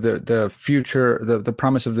didn't have the future, the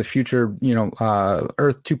promise of the future,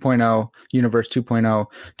 Earth 2.0, Universe 2.0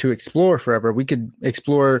 to explore forever, we could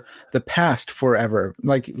explore the past forever.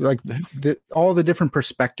 Like all the different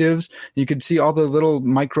perspectives. You could see all the little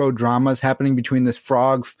micro dramas happening between this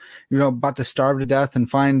frog, about to starve to death and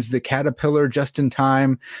finds the caterpillar just in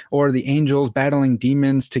time, or the angels battling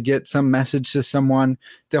demons to get some message to someone.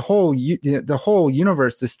 The whole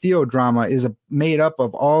universe, this theodrama, is made up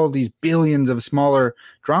of all these billions of smaller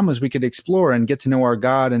dramas we could explore and get to know our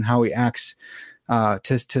God and how he acts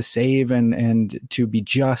to save and to be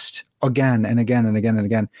just again and again and again and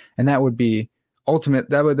again. And that would be ultimate.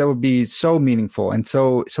 That would be so meaningful and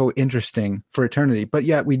so interesting for eternity. But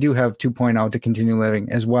yet we do have 2.0 to continue living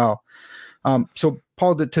as well. So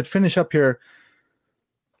Paul, to finish up here,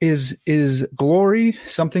 is glory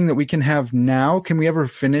something that we can have now? Can we ever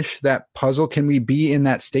finish that puzzle? Can we be in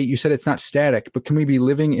that state? You said it's not static, but can we be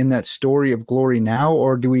living in that story of glory now?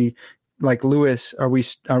 Or do we, like Lewis, are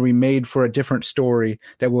we made for a different story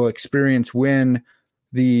that we'll experience when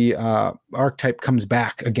the archetype comes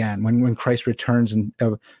back again, when Christ returns and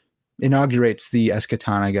inaugurates the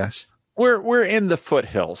eschaton, I guess? We're in the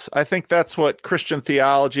foothills. I think that's what Christian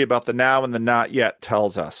theology about the now and the not yet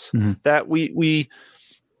tells us, that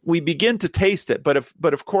we begin to taste it, but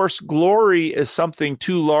of course, glory is something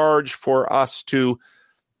too large for us to,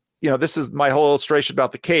 this is my whole illustration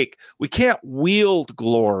about the cake. We can't wield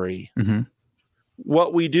glory.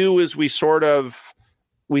 What we do is we sort of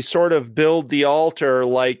build the altar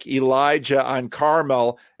like Elijah on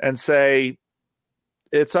Carmel and say,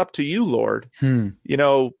 it's up to you, Lord.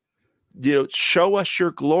 Show us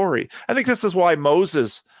your glory. I think this is why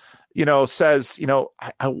Moses, says,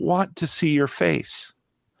 I want to see your face.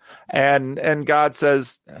 And God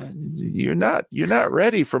says, you're not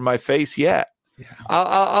ready for my face yet. Yeah.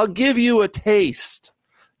 I'll give you a taste.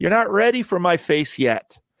 You're not ready for my face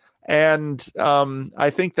yet. And I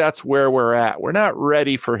think that's where we're at. We're not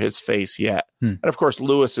ready for his face yet. And of course,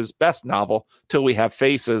 Lewis's best novel, Till We Have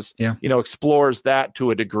Faces, explores that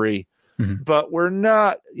to a degree. But we're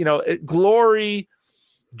not, glory,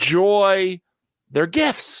 joy, they're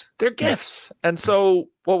gifts. They're gifts. And so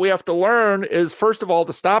what we have to learn is, first of all,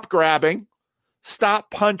 to stop grabbing,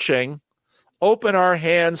 stop punching, open our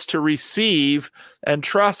hands to receive, and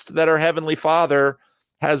trust that our Heavenly Father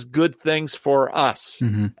has good things for us.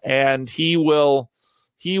 And he will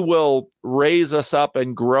raise us up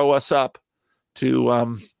and grow us up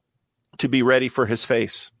to be ready for his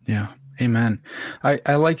face. Yeah. Amen.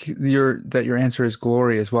 I like that your answer is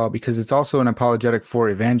glory as well, because it's also an apologetic for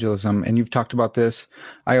evangelism. And you've talked about this.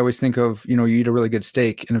 I always think of, you eat a really good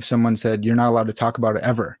steak, and if someone said you're not allowed to talk about it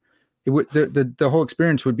ever, the whole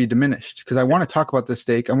experience would be diminished, because I want to talk about the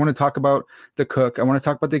steak. I want to talk about the cook. I want to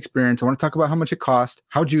talk about the experience. I want to talk about how much it cost,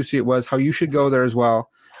 how juicy it was, how you should go there as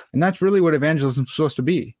well. And that's really what evangelism is supposed to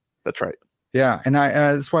be. That's right. Yeah, and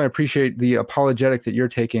that's why I appreciate the apologetic that you're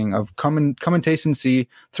taking of come and taste and see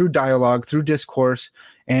through dialogue, through discourse.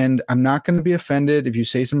 And I'm not going to be offended if you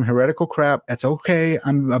say some heretical crap. That's okay.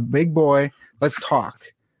 I'm a big boy. Let's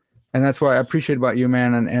talk. And that's what I appreciate about you,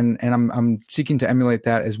 man. And I'm seeking to emulate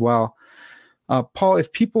that as well. Paul,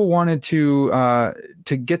 if people wanted to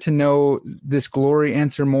get to know this glory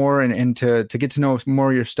answer more and to get to know more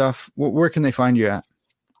of your stuff, where can they find you at?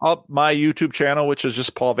 My YouTube channel, which is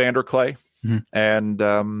just Paul VanderKlay. And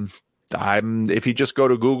if you just go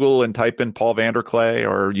to Google and type in Paul VanderKlay,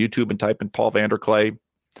 or YouTube and type in Paul VanderKlay,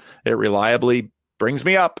 it reliably brings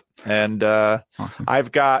me up. And awesome.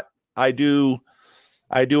 I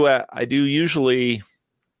I usually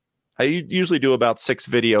do about 6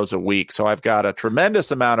 videos a week. So I've got a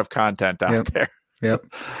tremendous amount of content out there. Yep.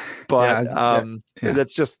 But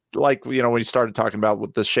that's just like, when you started talking about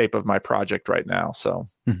with the shape of my project right now. So.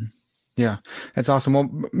 Mm-hmm. Yeah, that's awesome. Well,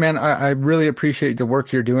 man, I really appreciate the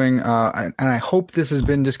work you're doing. And I hope this has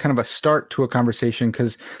been just kind of a start to a conversation,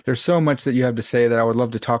 because there's so much that you have to say that I would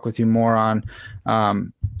love to talk with you more on.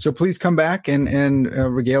 So please come back and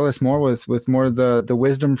regale us more with more of the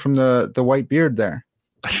wisdom from the white beard there.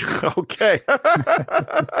 Okay.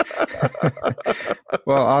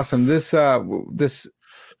 Well, awesome.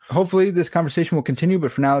 Hopefully this conversation will continue,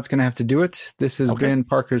 but for now it's going to have to do it. This has been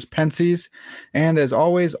Parker's Pensies. And as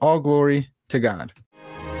always, all glory to God.